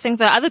principles, but I think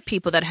there are other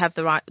people that have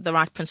the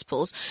right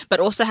principles,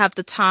 but also have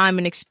the time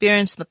and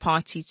experience in the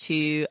party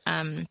to,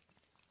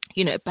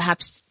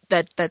 perhaps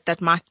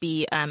that might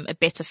be a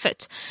better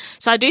fit.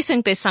 So I do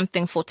think there's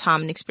something for time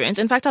and experience.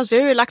 In fact, I was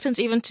very reluctant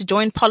even to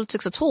join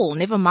politics at all.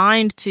 Never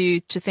mind to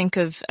think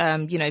of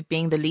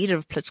being the leader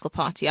of a political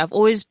party. I've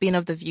always been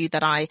of the view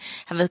that I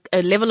have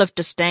a level of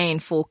disdain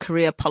for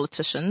career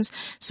politicians.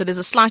 So there's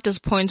a slight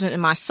disappointment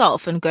in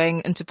myself in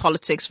going into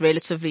politics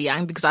relatively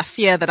young, because I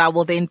fear that I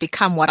will then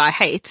become what I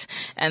hate,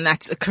 and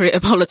that's a career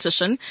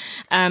politician.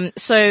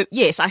 So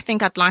yes, I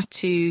think I'd like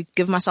to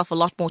give myself a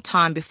lot more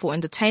time before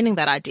entertaining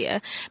that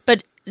idea.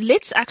 But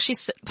let's actually,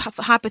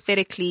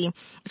 hypothetically,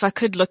 if I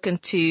could look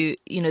into,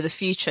 the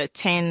future,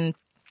 10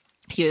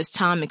 years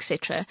time,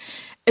 etc.,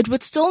 it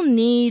would still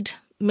need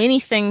many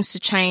things to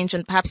change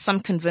and perhaps some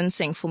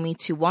convincing for me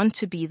to want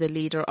to be the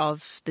leader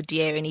of the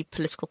DA or any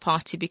political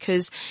party,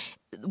 because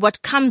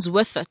what comes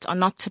with it are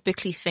not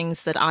typically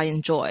things that I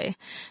enjoy.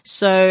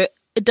 So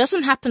it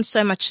doesn't happen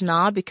so much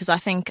now because I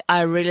think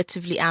I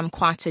relatively am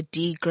quite a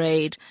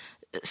D-grade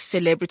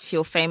celebrity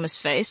or famous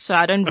face, so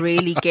I don't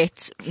really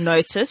get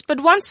noticed,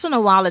 but once in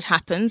a while it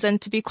happens, and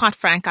to be quite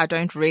frank, I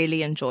don't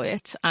really enjoy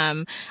it.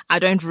 I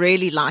don't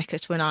really like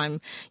it when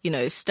I'm,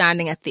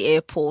 standing at the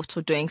airport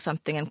or doing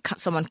something and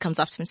someone comes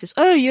up to me and says,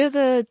 "Oh, you're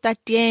that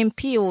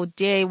DMP or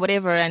DA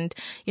whatever, and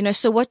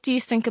so what do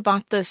you think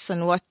about this?"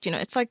 And what,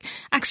 it's like,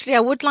 actually I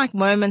would like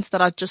moments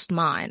that are just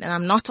mine, and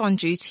I'm not on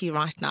duty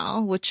right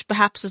now, which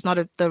perhaps is not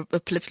a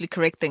politically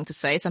correct thing to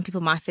say. Some people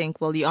might think,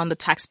 well, you're on the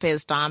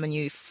taxpayer's dime and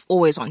you're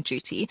always on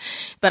duty.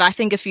 But I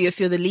think if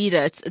you're the leader,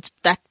 it's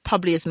that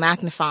probably is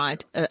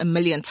magnified a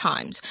million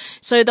times.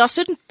 So there are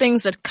certain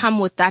things that come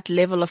with that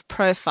level of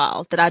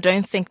profile that I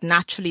don't think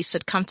naturally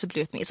sit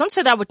comfortably with me. It's not to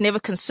say that I would never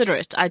consider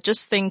it. I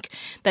just think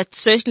that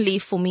certainly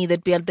for me there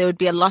would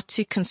be a lot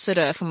to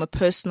consider from a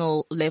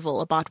personal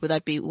level about whether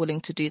I'd be willing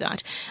to do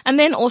that. And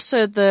then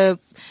also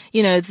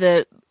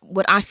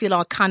what I feel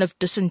are kind of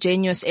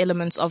disingenuous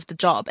elements of the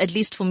job, at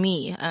least for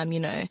me,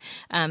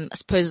 I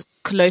suppose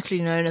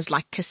colloquially known as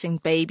like kissing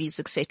babies,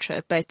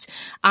 etc. But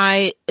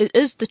it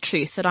is the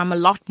truth that I'm a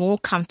lot more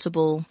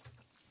comfortable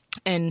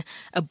in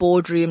a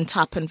boardroom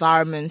type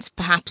environment,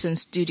 perhaps in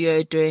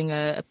studio doing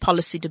a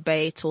policy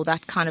debate or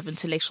that kind of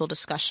intellectual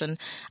discussion.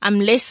 I'm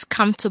less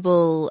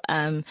comfortable,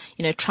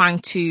 trying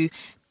to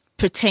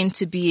pretend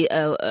to be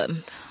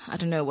I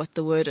don't know what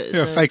the word is.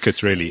 Yeah, fake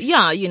it really.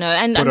 Yeah,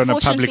 and put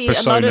unfortunately on a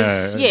public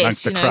persona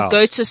amongst the crowd.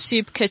 Go to a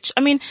soup kitchen.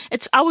 I mean,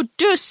 I would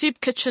do a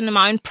soup kitchen in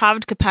my own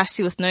private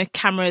capacity with no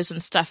cameras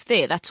and stuff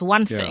there. That's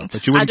one thing.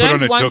 But you wouldn't put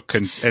on a duck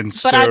and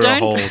stir a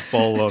whole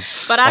bowl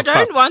of. But I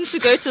don't want to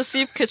go to a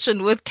soup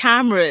kitchen with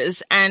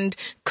cameras and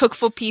cook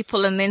for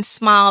people and then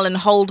smile and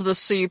hold the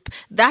soup.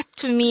 That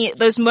to me,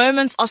 those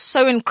moments are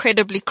so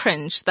incredibly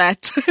cringe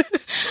that.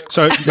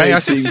 So may I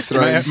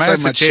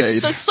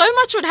suggest? So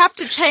much would have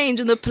to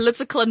change in the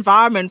political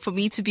environment for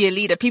me to be a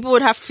leader. People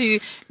would have to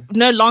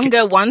no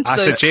longer want those kind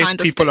of things. I suggest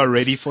people are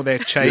ready for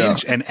that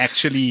change and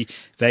actually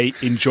they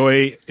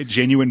enjoy a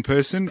genuine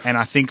person, and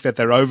I think that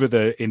they're over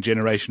the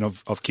generation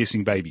of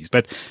kissing babies.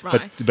 But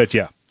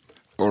yeah.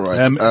 All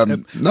right.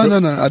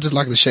 No. I just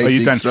like the shade Are you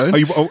being done?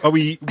 thrown. Are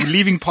we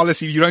leaving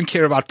policy? You don't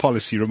care about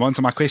policy, Ramon.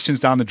 So my question's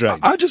down the drain.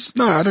 I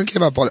don't care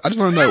about policy. I just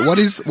want to know what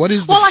is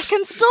Well, I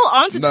can still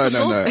answer.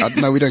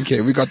 No, we don't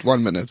care. We got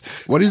 1 minute.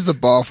 What is the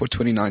bar for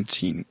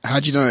 2019? How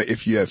do you know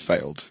if you have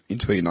failed in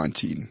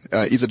 2019?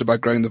 Is it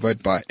about growing the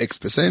vote by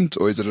X%,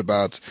 or is it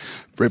about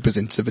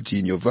representativity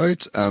in your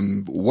vote?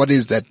 What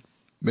is that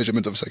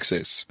measurement of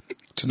success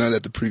to know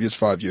that the previous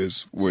 5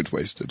 years weren't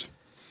wasted?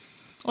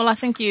 Well, I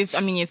think you've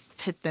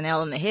hit the nail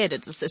on the head.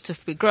 It's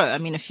if we grow. I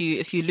mean, if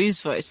you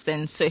lose votes,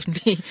 then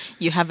certainly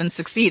you haven't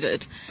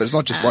succeeded. But it's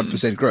not just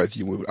 1% growth.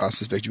 I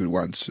suspect you would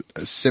want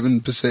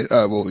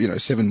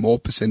 7%, 7 more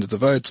percent of the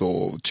vote,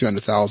 or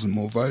 200,000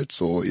 more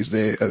votes, or is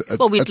there a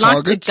Well, we'd a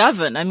target? like to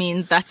govern. I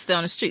mean, that's the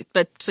honest truth.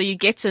 But so you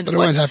get to. But it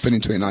won't happen in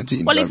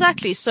 2019. Well,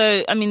 exactly.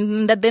 So, I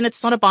mean, then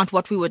it's not about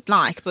what we would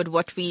like, but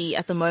what we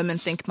at the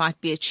moment think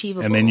might be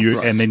achievable. And then you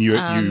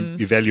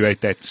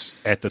evaluate that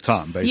at the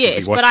time, basically.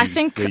 Yes, but I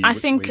think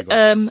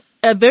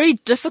a very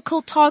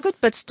difficult target,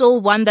 but still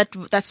one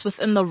that's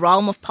within the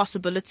realm of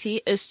possibility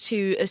is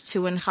to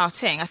win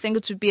Gauteng. I think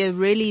it would be a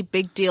really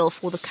big deal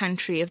for the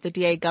country if the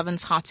DA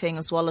governs Gauteng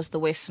as well as the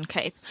Western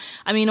Cape.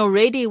 I mean,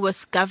 already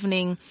with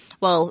governing,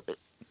 well,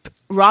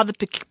 rather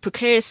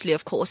precariously,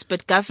 of course,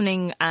 but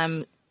governing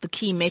the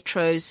key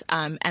metros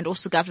and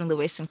also governing the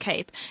Western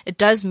Cape, it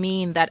does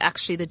mean that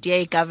actually the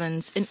DA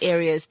governs in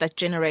areas that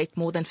generate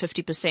more than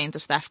 50%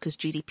 of South Africa's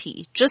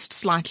GDP, just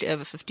slightly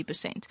over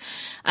 50%.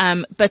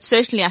 But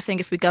certainly I think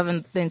if we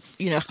govern then,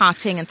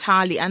 Gauteng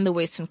entirely and the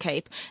Western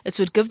Cape, it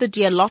would give the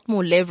DA a lot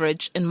more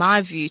leverage, in my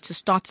view, to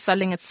start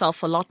selling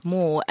itself a lot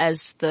more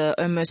as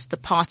almost the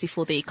party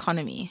for the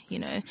economy.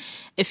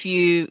 If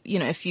you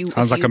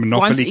Sounds like a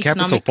monopoly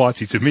capital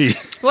party to me.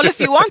 Well, if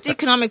you want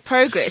economic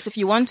progress, if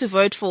you want to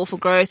vote for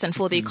growth and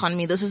for the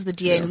economy, this is the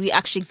DA, and we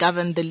actually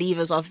govern the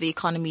levers of the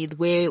economy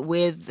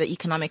where the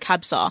economic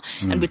hubs are,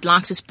 and we'd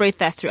like to spread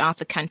that throughout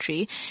the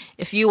country.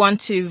 If you want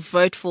to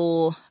vote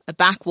for a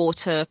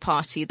backwater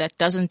party that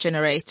doesn't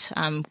generate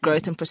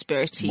growth and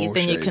prosperity,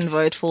 then you can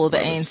vote for the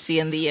ANC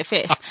and the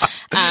EFF.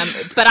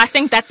 But I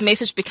think that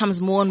message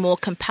becomes more and more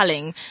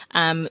compelling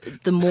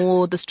the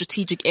more the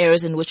strategic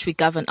areas in which we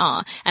govern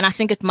are. And I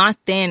think it might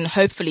then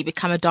hopefully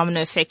become a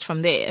domino effect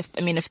from there.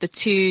 If the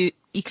two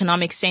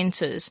economic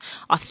centers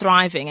are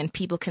thriving and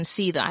people can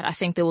see that, I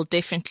think they will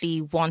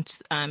definitely want,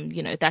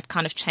 that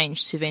kind of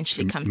change to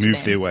eventually come to them.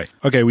 Move their way.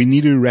 Okay, we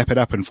need to wrap it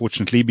up,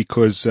 unfortunately,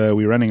 because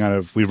we run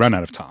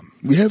out of time.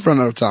 We have run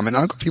out of time, and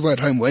I've got people at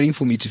home waiting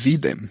for me to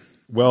feed them.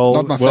 Well,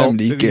 not my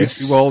family,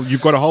 guests. Well,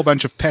 you've got a whole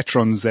bunch of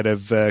patrons that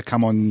have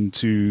come on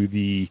to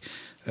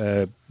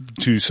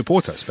to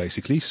support us,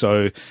 basically.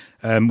 So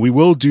we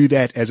will do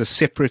that as a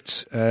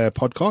separate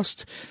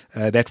podcast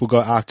that will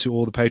go out to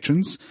all the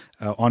patrons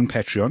on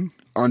Patreon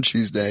on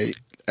Tuesday,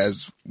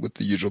 as with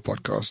the usual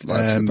podcast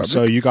live to the public.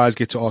 So you guys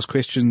get to ask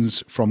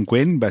questions from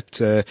Gwen, but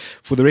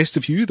for the rest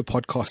of you, the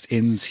podcast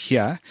ends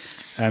here.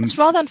 It's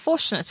rather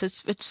unfortunate.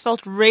 It's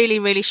felt really,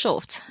 really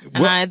short.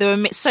 And there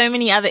were so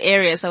many other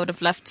areas I would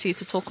have loved to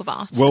talk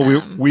about.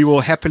 Well, we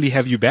will happily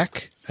have you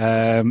back.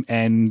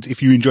 And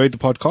if you enjoyed the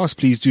podcast,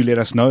 please do let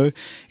us know.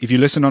 If you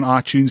listen on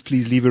iTunes,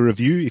 please leave a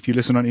review. If you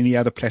listen on any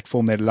other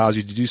platform that allows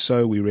you to do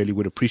so, we really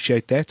would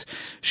appreciate that.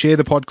 Share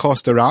the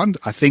podcast around.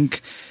 I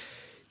think,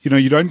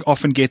 you don't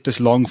often get this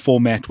long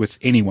format with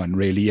anyone,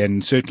 really,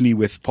 and certainly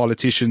with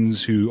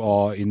politicians who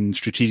are in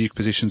strategic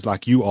positions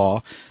like you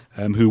are,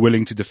 who are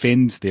willing to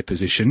defend their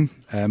position.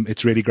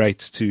 It's really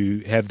great to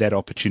have that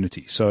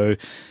opportunity. So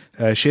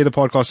share the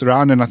podcast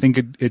around, and I think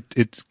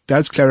it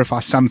does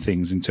clarify some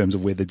things in terms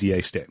of where the DA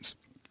stands.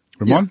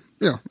 Ramon?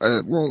 Yeah.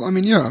 As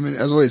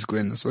always,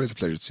 Gwen, it's always a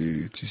pleasure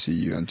to see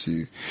you and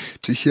to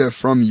hear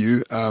from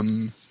you.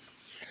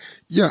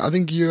 I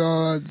think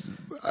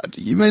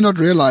you may not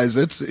realize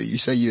it. You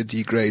say you're a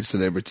D-grade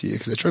celebrity,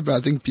 etc. But I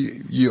think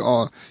you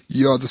are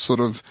the sort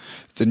of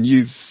the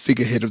new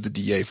figurehead of the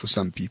DA for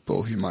some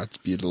people who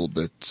might be a little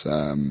bit,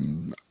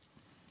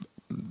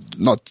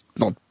 not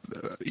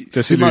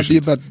he might be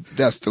a bit,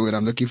 that's the word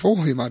I'm looking for.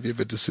 He might be a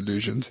bit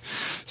disillusioned.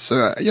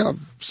 So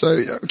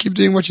keep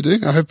doing what you're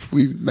doing. I hope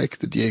we make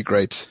the DA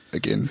great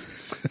again.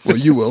 Well,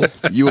 you will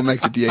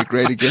make the DA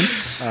great again.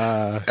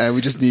 And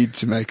we just need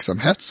to make some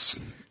hats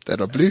that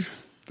are blue.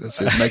 That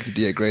says make the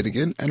DA great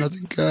again. And I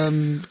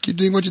think, keep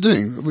doing what you're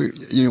doing.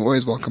 You're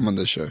always welcome on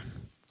this show.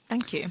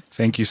 Thank you.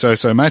 Thank you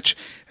so much.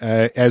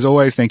 As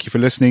always, thank you for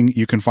listening.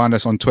 You can find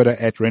us on Twitter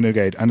at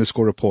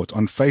Renegade_report,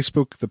 on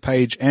Facebook, the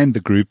page and the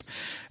group.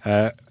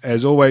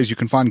 As always, you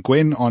can find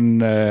Gwen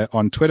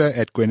on Twitter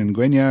at Gwen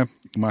Ngwenya,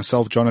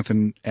 myself,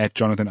 Jonathan, at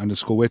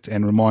Jonathan_Wit,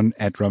 and Ramon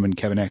at Roman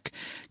Kavanagh.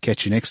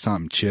 Catch you next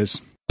time.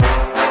 Cheers.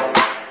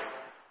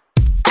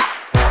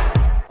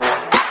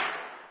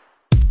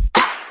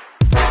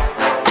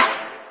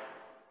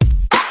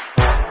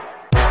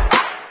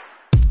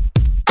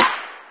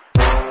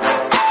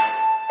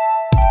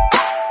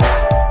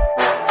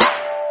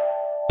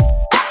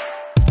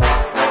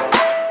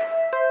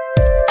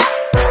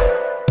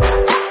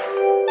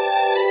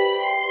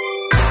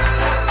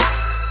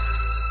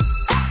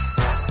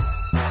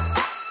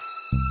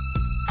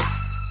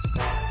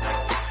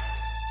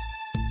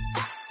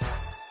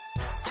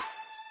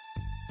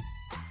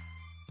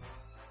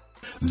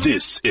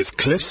 This is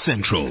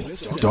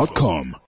CliffCentral.com.